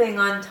something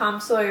on Tom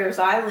Sawyer's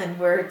Island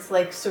where it's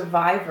like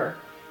Survivor,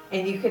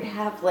 and you could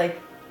have like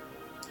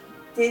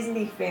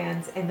Disney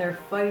fans and they're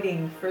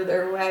fighting for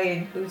their way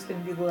and who's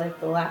going to be like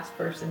the last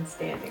person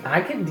standing.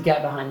 I could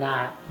get behind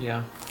that.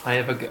 Yeah, I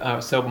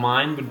have so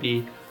mine would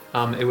be,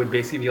 it would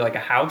basically be like a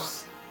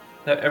house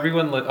that a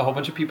whole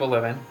bunch of people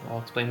live in. I'll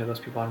explain to those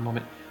people in a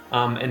moment.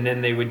 And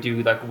then they would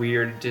do like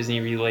weird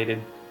Disney-related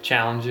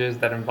challenges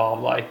that involve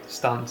like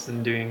stunts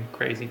and doing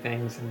crazy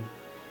things and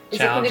Is it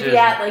going challenges. to be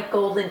at like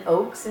Golden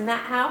Oaks in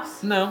that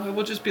house? No, it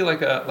will just be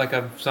like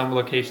some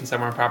location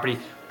somewhere on property,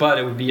 but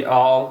it would be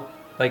all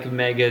like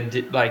mega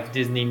like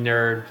Disney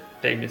nerd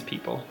famous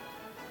people.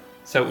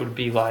 So it would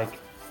be like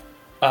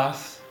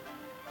us,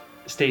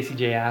 Stacey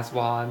J.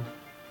 Aswad,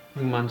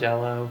 Lou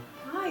Mangello,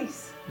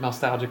 Nice.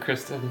 Nostalgia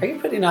Kristen. Are you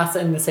putting us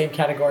in the same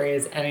category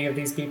as any of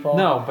these people?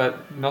 No,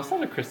 but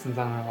Nostalgia Kristen's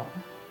on our level.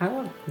 I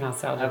love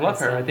Nostalgia. I love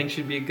her. I Kristen. think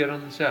she'd be good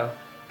on the show.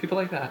 People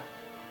like that.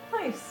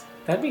 Nice.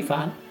 That'd be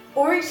fun.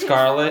 Or you could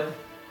Scarlett,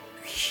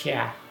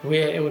 Yeah,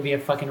 it would be a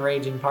fucking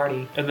raging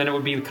party. and then it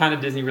would be kind of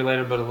Disney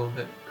related, but a little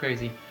bit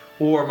crazy.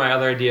 Or my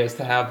other idea is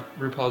to have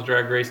RuPaul's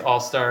Drag Race All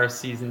Star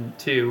Season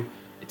 2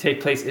 take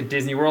place at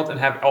Disney World and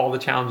have all the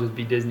challenges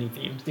be Disney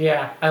themed.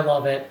 Yeah, I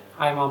love it.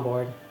 I'm on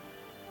board.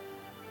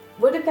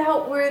 What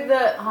about where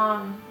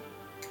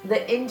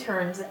the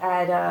interns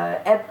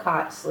at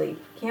Epcot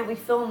sleep? Can't we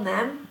film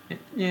them?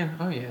 Yeah,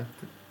 oh yeah,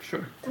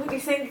 sure. Don't you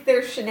think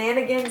there's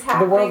shenanigans The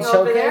happening World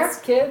over there?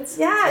 Showcase kids?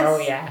 Yes. Oh,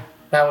 yeah.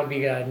 That would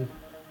be good.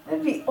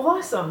 That'd be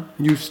awesome.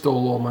 You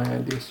stole all my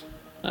ideas.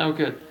 Oh,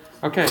 good.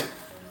 Okay.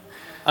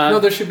 No,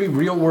 there should be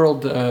real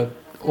world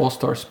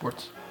all-star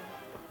sports.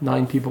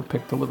 9 people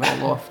picked to live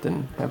in a loft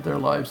and have their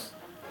lives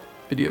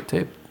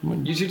videotaped.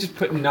 When You should just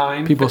put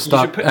 9. People you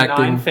stop should put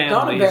acting. 9 Don't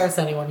families. embarrass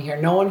anyone here.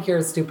 No one here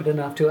is stupid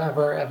enough to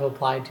ever have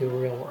applied to a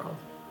real world.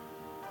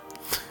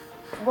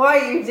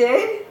 Why, you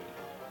did?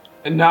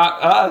 And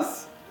not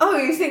us. Oh,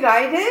 you think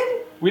I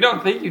did? We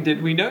don't think you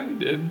did. We know you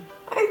did.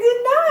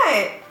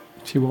 I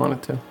she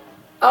wanted to.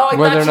 Oh, I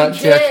Whether or thought not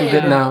you she actually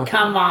did, no.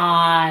 Come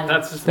on.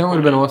 That's just That would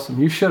have been awesome.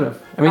 You should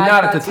have. I mean, I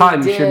not at the thought you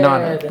time. You should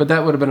not have. did. But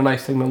that would have been a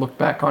nice thing to look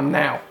back on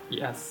now.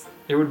 Yes.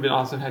 It would have been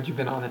awesome had you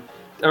been on it.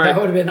 All That right.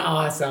 would have been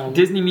awesome.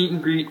 Disney meet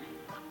and greet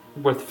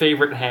with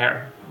favorite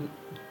hair.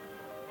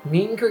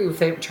 Meet and greet with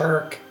favorite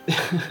Turk.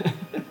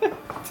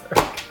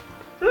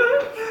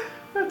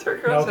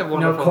 Turk girls have No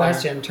wonderful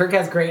question. Turk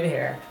has great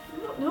hair.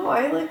 didn't. No,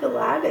 I like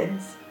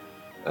Aladdin's. hair.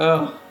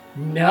 Oh.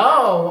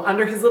 No,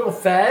 under his little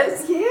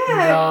fez? Yeah.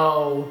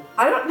 No.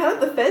 I don't know.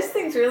 The fez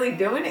thing's really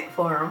doing it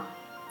for him.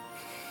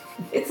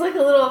 It's like a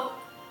little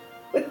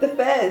with the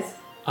fez.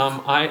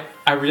 I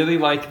really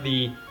like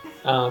the kinda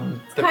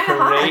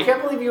hot. I parade.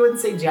 can't believe you wouldn't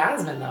say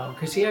Jasmine, though,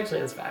 because she actually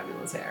has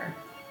fabulous hair.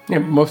 Yeah,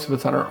 most of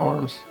it's on her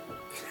arms.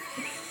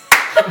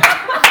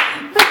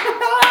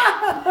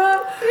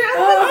 You're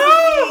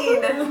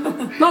so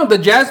mean. No, the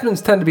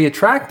jasmines tend to be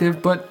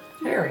attractive, but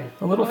Harry.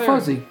 a little Oh, yeah.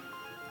 fuzzy.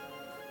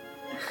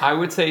 I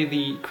would say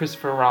the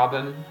Christopher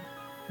Robin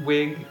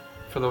wig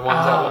for the ones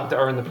Oh, that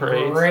are in the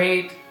parades.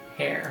 Great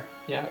hair.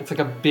 Yeah, it's like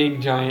a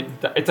big giant.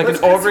 It's like Those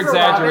an over Christopher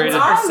Robins exaggerated.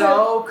 are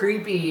so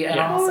creepy and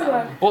Yeah.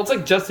 awesome. Well, it's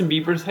like Justin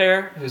Bieber's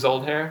hair, his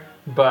old hair,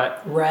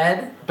 but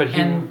Red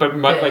and big.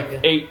 like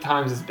 8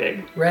 times as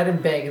big. Red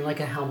and big and like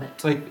a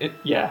helmet.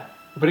 Yeah,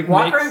 but it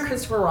Walker makes and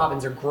Christopher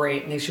Robins are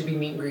great, and they should be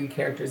meet and greet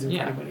characters in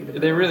yeah, front of Winnie the Pooh.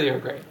 they really are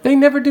great. They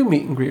never do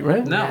meet and greet,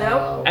 right? No,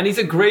 No. and he's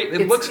a great. It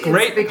It's- looks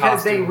great it's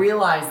because they costume.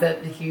 realize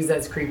that he's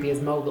as creepy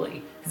as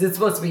Mowgli. Because it's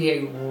supposed to be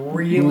a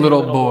really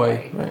Little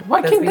boy. Right.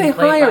 Why that's can't they being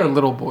played hire by-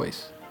 little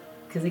boys?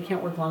 Because they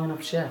can't work long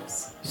enough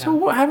shifts. So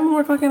what, have them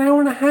work like an hour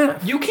and a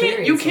half. You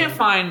Seriously. can't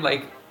find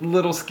like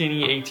little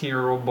skinny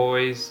 18-year-old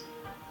boys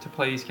to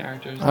play these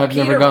characters. I've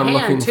Peter never gone Pan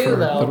looking too, for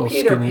though. little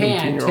Peter skinny Pan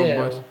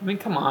 18-year-old too. boys. I mean,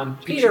 come on.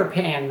 Peter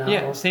Pan though.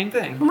 Yeah, same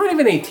thing. I'm not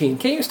even 18.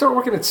 Can't you start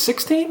working at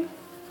 16?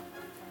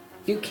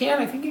 You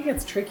can. I think it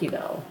gets tricky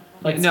though.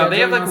 No, they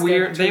have scheduling like must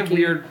weird. get They have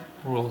tricky. weird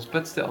rules,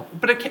 but still.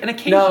 But an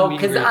occasion. No, we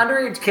because agree.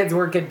 underage kids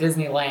work at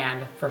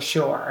Disneyland for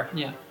sure.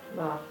 Yeah.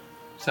 Wow.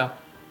 So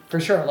For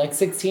sure. Like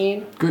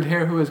 16. Good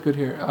hair? Who has good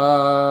hair?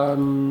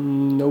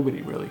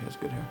 Nobody really has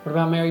good hair. What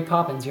about Mary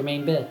Poppins, your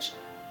main bitch?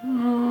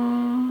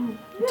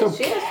 It's Yeah,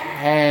 she has-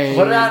 okay.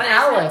 What about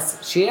Alice?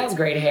 She has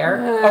great hair.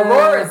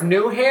 Aurora's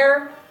new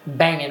hair,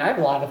 banging. I have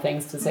a lot of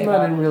things to say I'm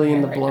about not really hair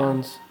in the right now.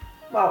 blondes.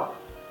 Well,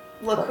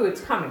 look who it's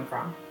coming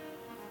from.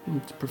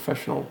 It's a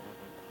professional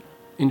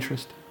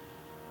interest.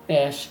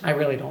 Ish. I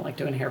really don't like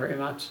doing hair very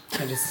much.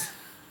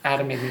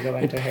 Adam made me go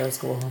back to hair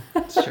school.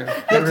 that's true.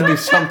 You have to do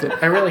something.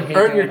 I really hate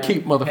Earn doing your it.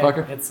 keep,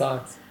 motherfucker. It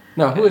sucks.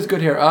 No, who has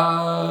good hair?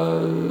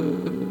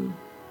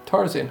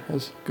 Tarzan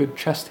has good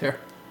chest hair.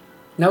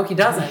 No, he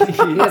doesn't.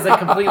 He has a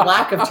complete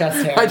lack of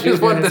chest hair. I just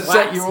due wanted to his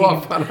set you waxing.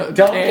 off on a Don't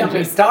get me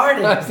tangent.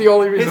 started. That's the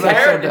only reason I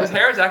said His that.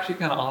 hair is actually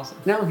kind of awesome.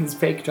 No, he's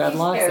fake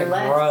dreadlocks. He's They're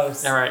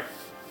hairless. gross. All right,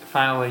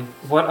 finally,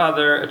 what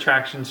other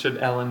attractions should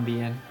Ellen be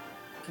in?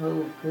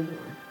 Oh, good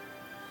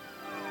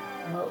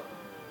one. Well,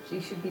 she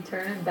should be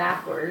turning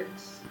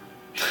backwards.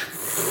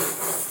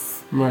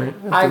 Right.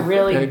 I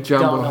really That don't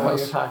jumbo know what house.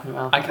 you're talking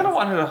about. I kind of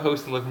wanted to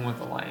host Living with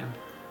the Lamb.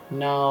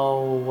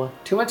 No.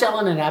 Too much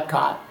Ellen and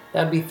Epcot.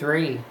 That'd be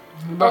 3.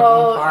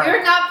 Oh, part.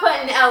 you're not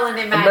putting Ellen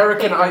in Magic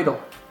American Kingdom.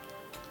 Idol.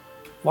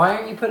 Why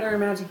aren't you putting her in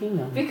Magic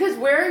Kingdom? Because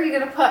where are you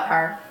going to put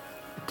her?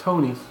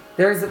 Tony's.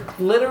 There's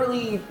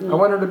literally... I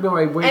want her to be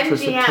my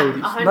waitress MGM, at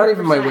Tony's. Not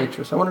even my 100%.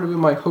 waitress. I want her to be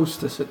my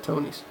hostess at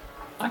Tony's.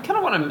 I kind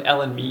of want an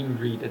Ellen meet and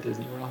greet at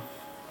Disney World.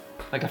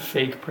 Like a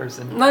fake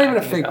person. Not even a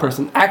acting as fake Ellen.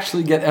 person.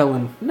 Actually get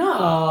Ellen.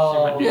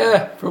 No.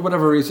 Yeah, for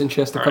whatever reason,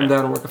 she has to come Alright.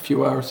 down and work a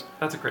few hours.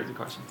 That's a crazy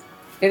question.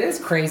 It is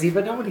crazy,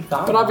 but nobody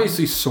thought But of it.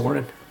 obviously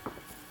Soren.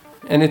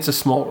 And it's a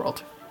small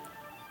world.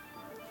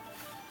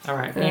 All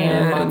right. And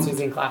And- Monsters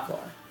Inc. Clapfloor.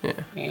 Yeah.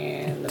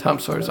 And... the Tom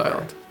Beach Sawyer's Club.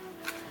 Island.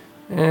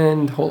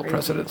 And Hall of But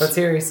Presidents.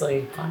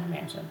 seriously, Haunted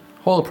Mansion.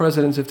 Hall of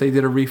Presidents if they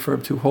did a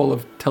refurb to Hall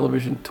of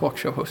Television talk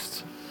show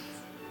hosts.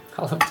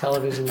 Call them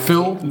television.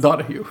 Phil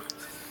Donahue.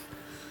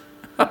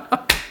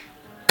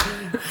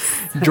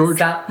 George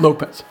Sal-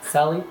 Lopez.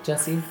 Sally,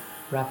 Jesse,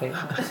 Raphael.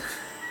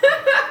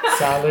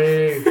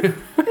 Sally. Big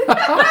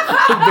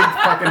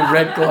fucking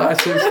red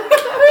glasses.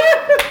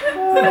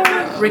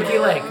 Ricky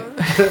Lake.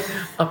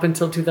 Up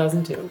until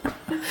 2002.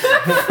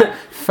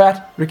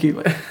 Fat Ricky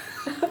Lake.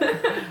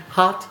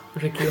 Hot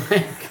Ricky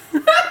Lake.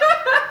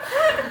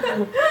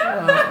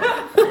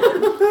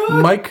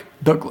 Mike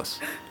Douglas.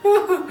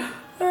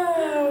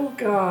 Oh,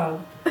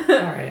 God. All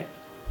right.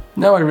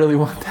 Now I really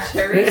want that.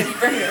 Jerry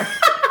Springer.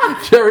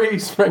 Jerry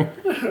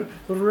Springer.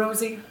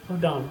 Rosie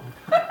O'Donnell.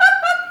 All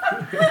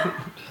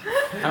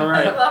I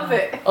right. love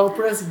it.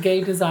 Oprah's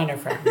gay designer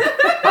friend.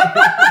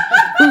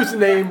 Whose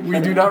name we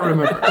do not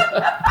remember.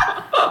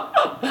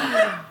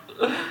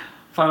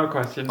 Final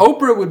question.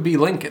 Oprah would be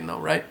Lincoln, though,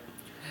 right?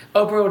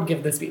 Oprah would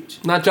give the speech.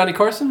 Not Johnny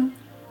Carson?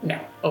 No,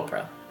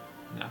 Oprah.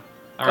 No.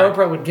 All right.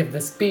 Oprah would give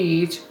the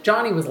speech.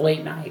 Johnny was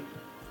late night.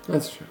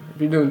 That's true.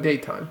 If you're doing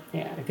daytime.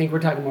 Yeah, I think we're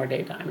talking more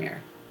daytime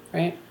here,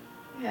 right?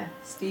 Yeah,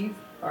 Steve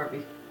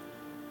Harvey.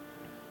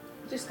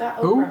 Just got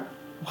Who? Oprah.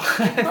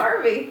 Steve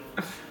Harvey.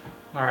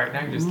 All right.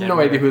 Now you're just getting No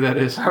idea who that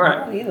is. All I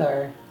right. don't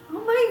either. Oh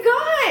my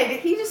God,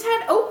 he just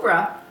had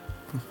Oprah.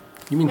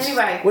 You mean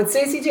Anyway, Would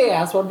Stacey J.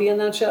 Aswell be in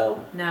that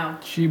show? no.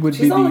 she would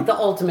She's be on the... like the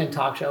ultimate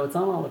talk show. It's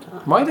on all the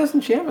time. Why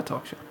doesn't she have a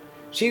talk show?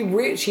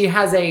 She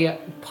has a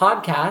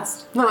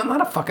podcast. No,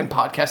 not a fucking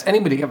podcast.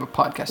 Anybody have a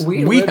podcast.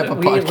 We lit- have a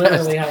We podcast.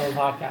 literally have a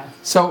podcast.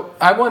 So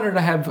I want her to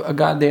have a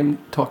goddamn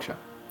talk show.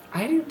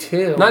 I do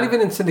too. Not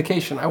even in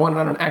syndication. I want it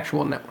on an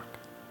actual network.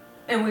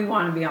 And we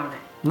want to be on it.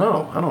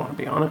 No, I don't want to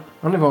be on it.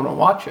 I don't even want to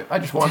watch it. I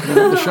just want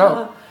her on the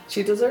show.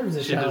 She deserves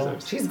a She show.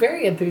 deserves it. She's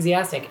very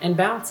enthusiastic and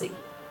bouncy.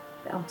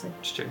 Bouncing.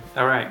 It's true.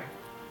 All right.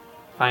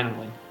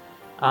 Finally.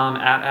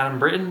 At Adam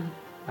Britton.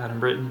 Adam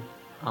Britton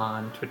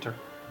on Twitter.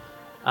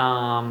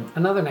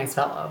 Another nice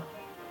fellow.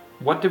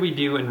 What do we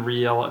do in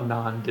real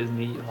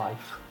non-Disney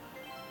life?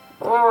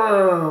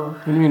 Oh.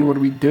 What do you mean, what do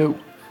we do?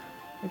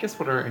 I guess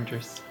what are our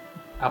interests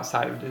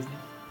outside of Disney?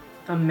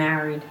 I'm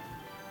married.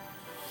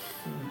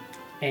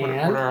 What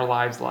And are our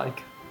lives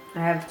like? I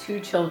have 2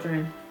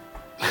 children.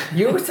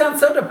 you sound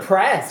so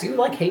depressed. You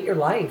like hate your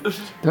life. It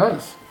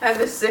does. I have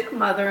a sick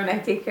mother and I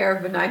take care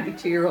of a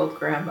 92-year-old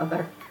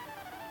grandmother.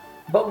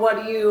 But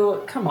what do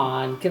you? Come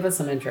on, give us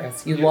some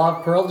interest. You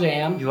love Pearl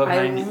Jam. You love I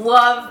 90s.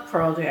 love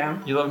Pearl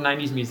Jam. You love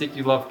 90s music.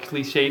 You love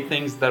cliched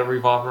things that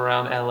revolve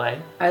around LA.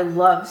 I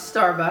love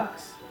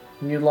Starbucks.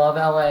 You love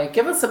LA.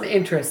 Give us some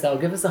interest though.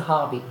 Give us a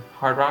hobby.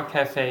 Hard Rock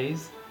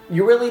Cafes.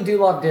 You really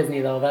do love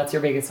Disney though. That's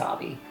your biggest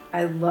hobby.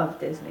 I love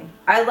Disney.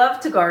 I love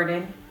to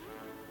garden.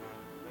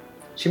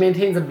 She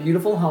maintains a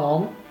beautiful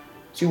home.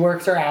 She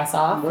works her ass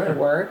off Where? at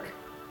work.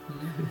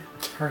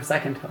 Her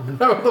second home.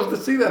 I would love to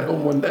see that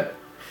home one day.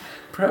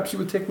 Perhaps you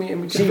would take me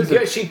and we could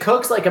visit. She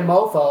cooks like a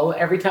mofo.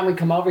 Every time we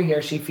come over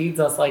here, she feeds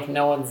us like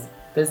no one's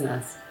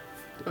business.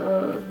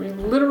 We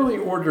literally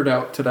ordered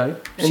out today,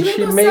 and She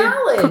she made made those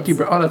salads. cookie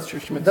bread. Oh, that's true.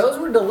 She made Those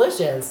were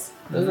delicious.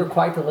 Those were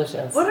quite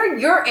delicious. What are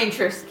your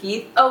interests,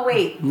 Keith? Oh,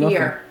 wait. Nothing.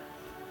 Beer.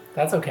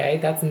 That's okay.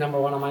 That's number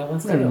one on my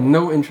list I have too.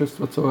 no interest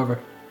whatsoever.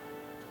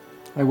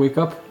 I wake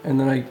up and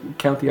then I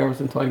count the hours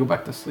until I go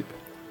back to sleep.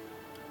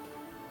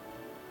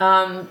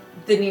 The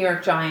New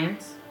York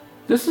Giants.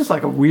 This is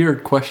like a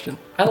weird question.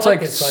 I It's like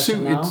like this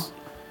question, though. it's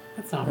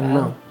That's not I bad. don't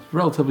know. It's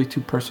relatively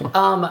too personal.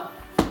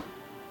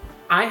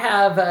 I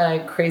have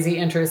a crazy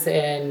interest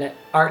in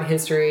art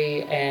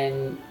history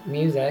and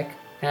music.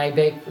 And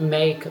I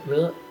make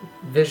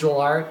visual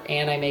art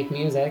and I make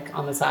music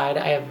on the side.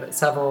 I have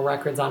several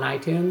records on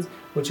iTunes,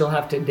 which you'll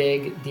have to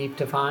dig deep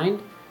to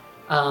find.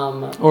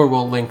 Or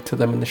we'll link to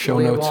them in the show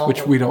we notes, won't-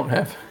 which we don't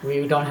have.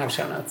 We don't have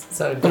show notes,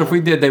 so. But if we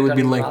did, they would don't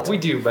be even linked. bother. We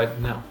do, but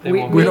no. They We,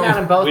 won't we be. and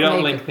Adam both we don't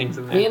make, link things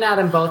in Me there. and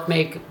Adam both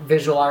make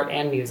visual art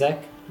and music.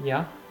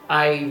 Yeah.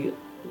 I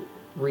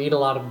read a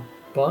lot of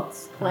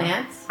books.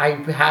 Plants. I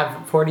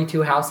have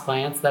 42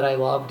 houseplants that I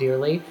love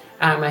dearly.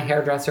 I'm a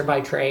hairdresser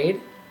by trade,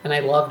 and I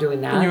love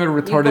doing that. And you're a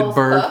You retarded both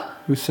bird cook?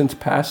 who's since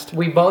passed.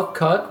 We both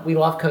cook. We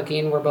love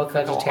cooking. We're both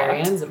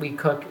vegetarians. We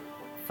cook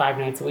 5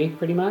 nights a week,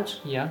 pretty much.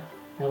 Yeah.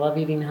 I love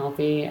eating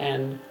healthy,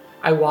 and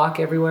I walk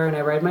everywhere, and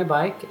I ride my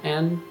bike,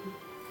 and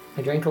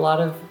I drink a lot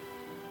of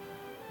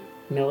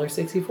Miller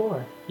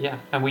 64. Yeah.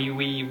 And we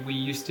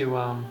used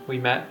to we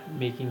met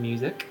making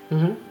music.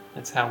 Mm-hmm.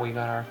 That's how we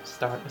got our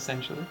start,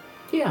 essentially,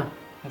 Yeah.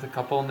 as a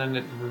couple, and then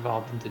it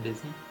revolved into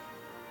Disney.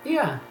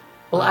 Yeah.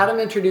 Well, Adam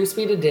introduced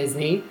me to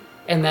Disney,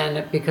 and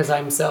then because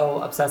I'm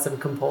so obsessive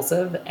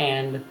compulsive,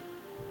 and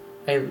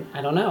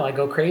I don't know, I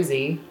go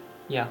crazy,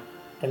 Yeah.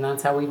 and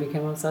that's how we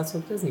became obsessed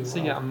with Disney World.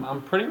 So yeah,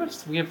 I'm pretty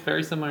much, we have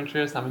very similar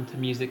interests. I'm into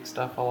music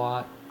stuff a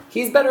lot.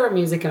 He's better at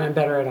music, and I'm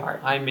better at art.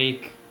 I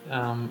make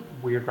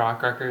weird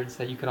rock records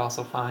that you could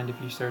also find if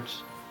you search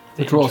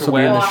the Which will also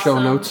be in the interwebs. show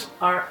notes.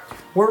 Art.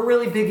 We're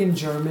really big in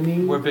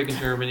Germany. We're big in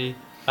Germany.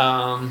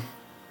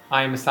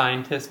 I am a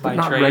scientist by But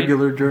not trade,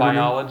 regular Germany.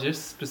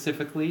 biologist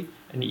specifically,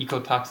 an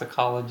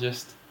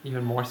ecotoxicologist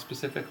even more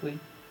specifically,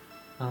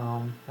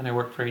 and I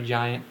work for a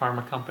giant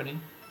pharma company.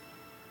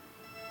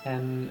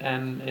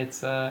 And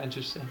it's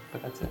interesting,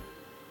 but that's it.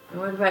 And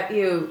what about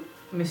you,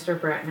 Mr.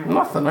 Bratner?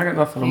 Nothing. I got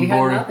nothing. He I'm had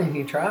boring. nothing.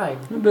 He tried.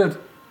 I did.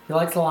 He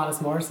likes Alanis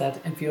Morissette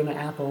and Fiona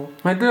Apple.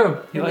 I do.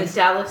 He And the likes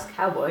Dallas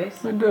Cowboys.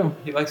 I do.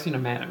 he likes being a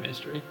man of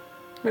mystery.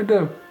 I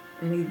do.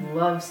 And he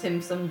loves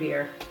him some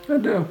beer. I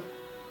do.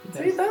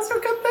 See, those are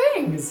good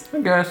things. I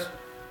guess.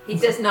 He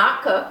does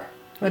not cook.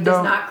 I He don't.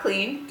 does not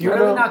clean. Do you I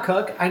really don't. not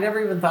cook? I never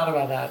even thought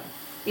about that.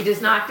 He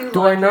does not do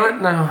Do I laundry.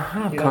 not? No, I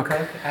don't You don't cook.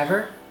 cook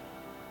ever?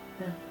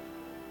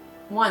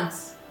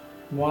 Once.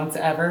 Once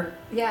ever?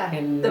 Yeah.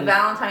 In the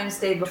Valentine's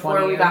Day before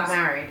 20 we got years?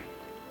 married.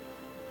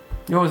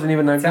 It wasn't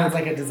even that Sounds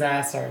good. like a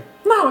disaster.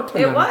 No, it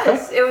turned It out okay.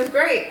 was. It was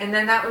great. And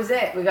then that was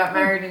it. We got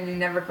married and he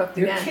never cooked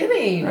You're again.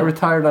 kidding. I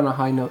retired on a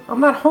high note. I'm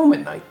not home at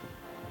night.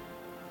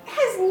 It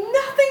has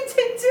nothing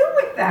to do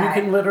with You that.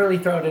 can literally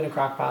throw it in a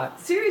crock pot.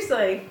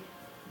 Seriously.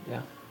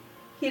 Yeah.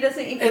 He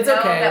doesn't even It's know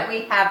okay. that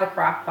we have a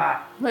crock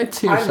pot. It's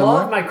here I somewhere.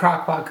 love my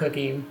crock pot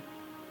cooking.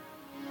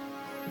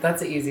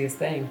 That's the easiest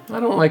thing. I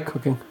don't like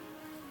cooking.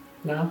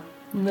 No?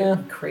 Nah.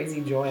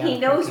 Crazy joy. out He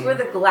of knows cooking. where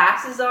the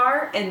glasses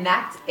are, and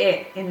that's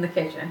it in the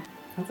kitchen.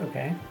 That's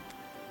okay.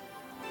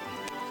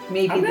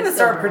 Maybe I'm the gonna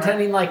start silverware.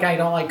 pretending like I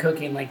don't like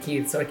cooking like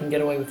Keith, so I can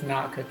get away with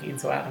not cooking.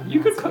 So Adam, You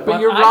could has to. cook.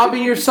 But you're I could robbing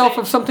eat the yourself same-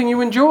 of something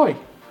you enjoy.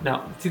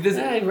 No. See, this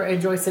Yeah, I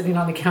enjoy sitting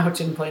on the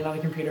couch and playing on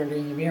the computer and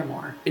drinking beer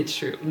more. it's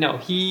true. No,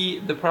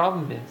 the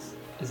problem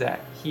is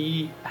that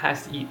he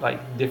has to eat like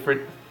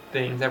different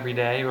things every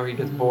day, or he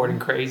gets bored and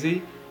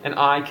crazy. And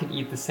I can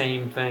eat the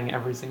same thing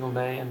every single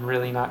day and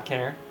really not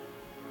care.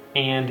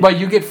 And But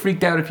you get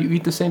freaked out if you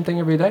eat the same thing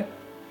every day?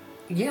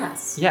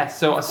 Yes. yeah,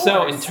 so Of in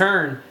course.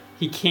 turn,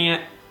 he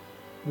can't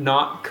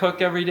not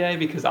cook every day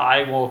because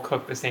I will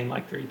cook the same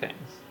like 3 things.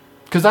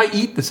 Because I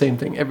eat the same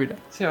thing every day.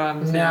 So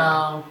I'm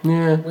No,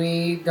 Yeah.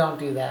 we don't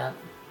do that.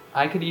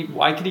 I could eat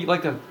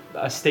like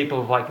a staple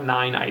of like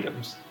 9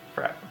 items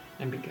forever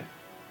and be good.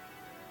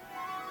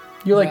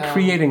 You like No.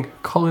 creating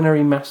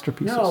culinary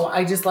masterpieces. No,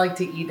 I just like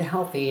to eat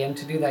healthy, and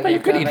to do that, But you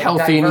have could to eat have a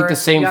healthy and eat the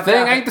diverse- same you have to thing.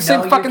 have I a- eat the same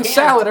No, you fucking can't.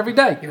 salad every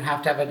day. You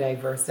have to have a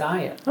diverse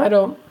diet. I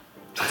don't.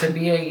 To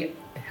be a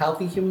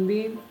healthy human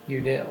being, you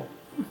do.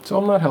 So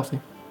I'm not healthy.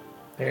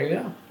 There you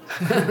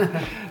go.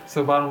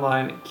 So bottom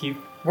line, Keith,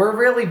 We're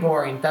really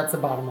boring. That's the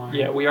bottom line.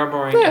 yeah, we are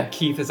boring. Yeah. And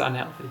Keith is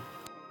unhealthy.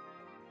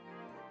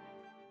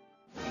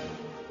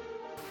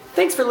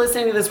 Thanks for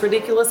listening to this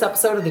ridiculous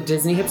episode of the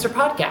Disney Hipster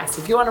Podcast.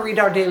 If you want to read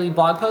our daily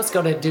blog posts,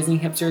 go to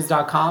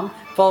DisneyHipsters.com.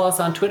 Follow us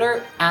on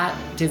Twitter at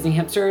Disney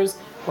Hipsters.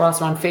 We're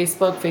also on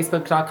Facebook,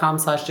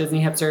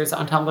 Facebook.com/Disney Hipsters.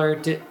 On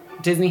Tumblr,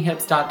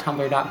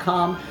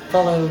 DisneyHips.tumblr.com.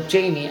 Follow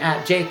Jamie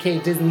at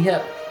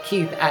JKDisneyHip,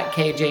 Keith at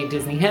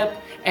KJDisneyHip.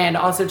 And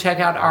also check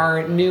out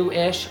our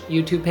new-ish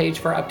YouTube page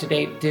for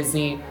up-to-date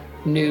Disney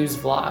news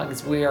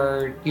vlogs. We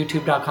are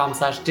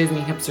youtube.com/Disney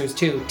Hipsters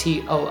 2,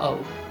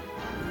 TOO.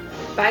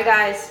 Bye,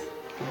 guys.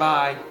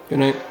 Goodbye. Good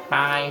night.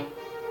 Bye.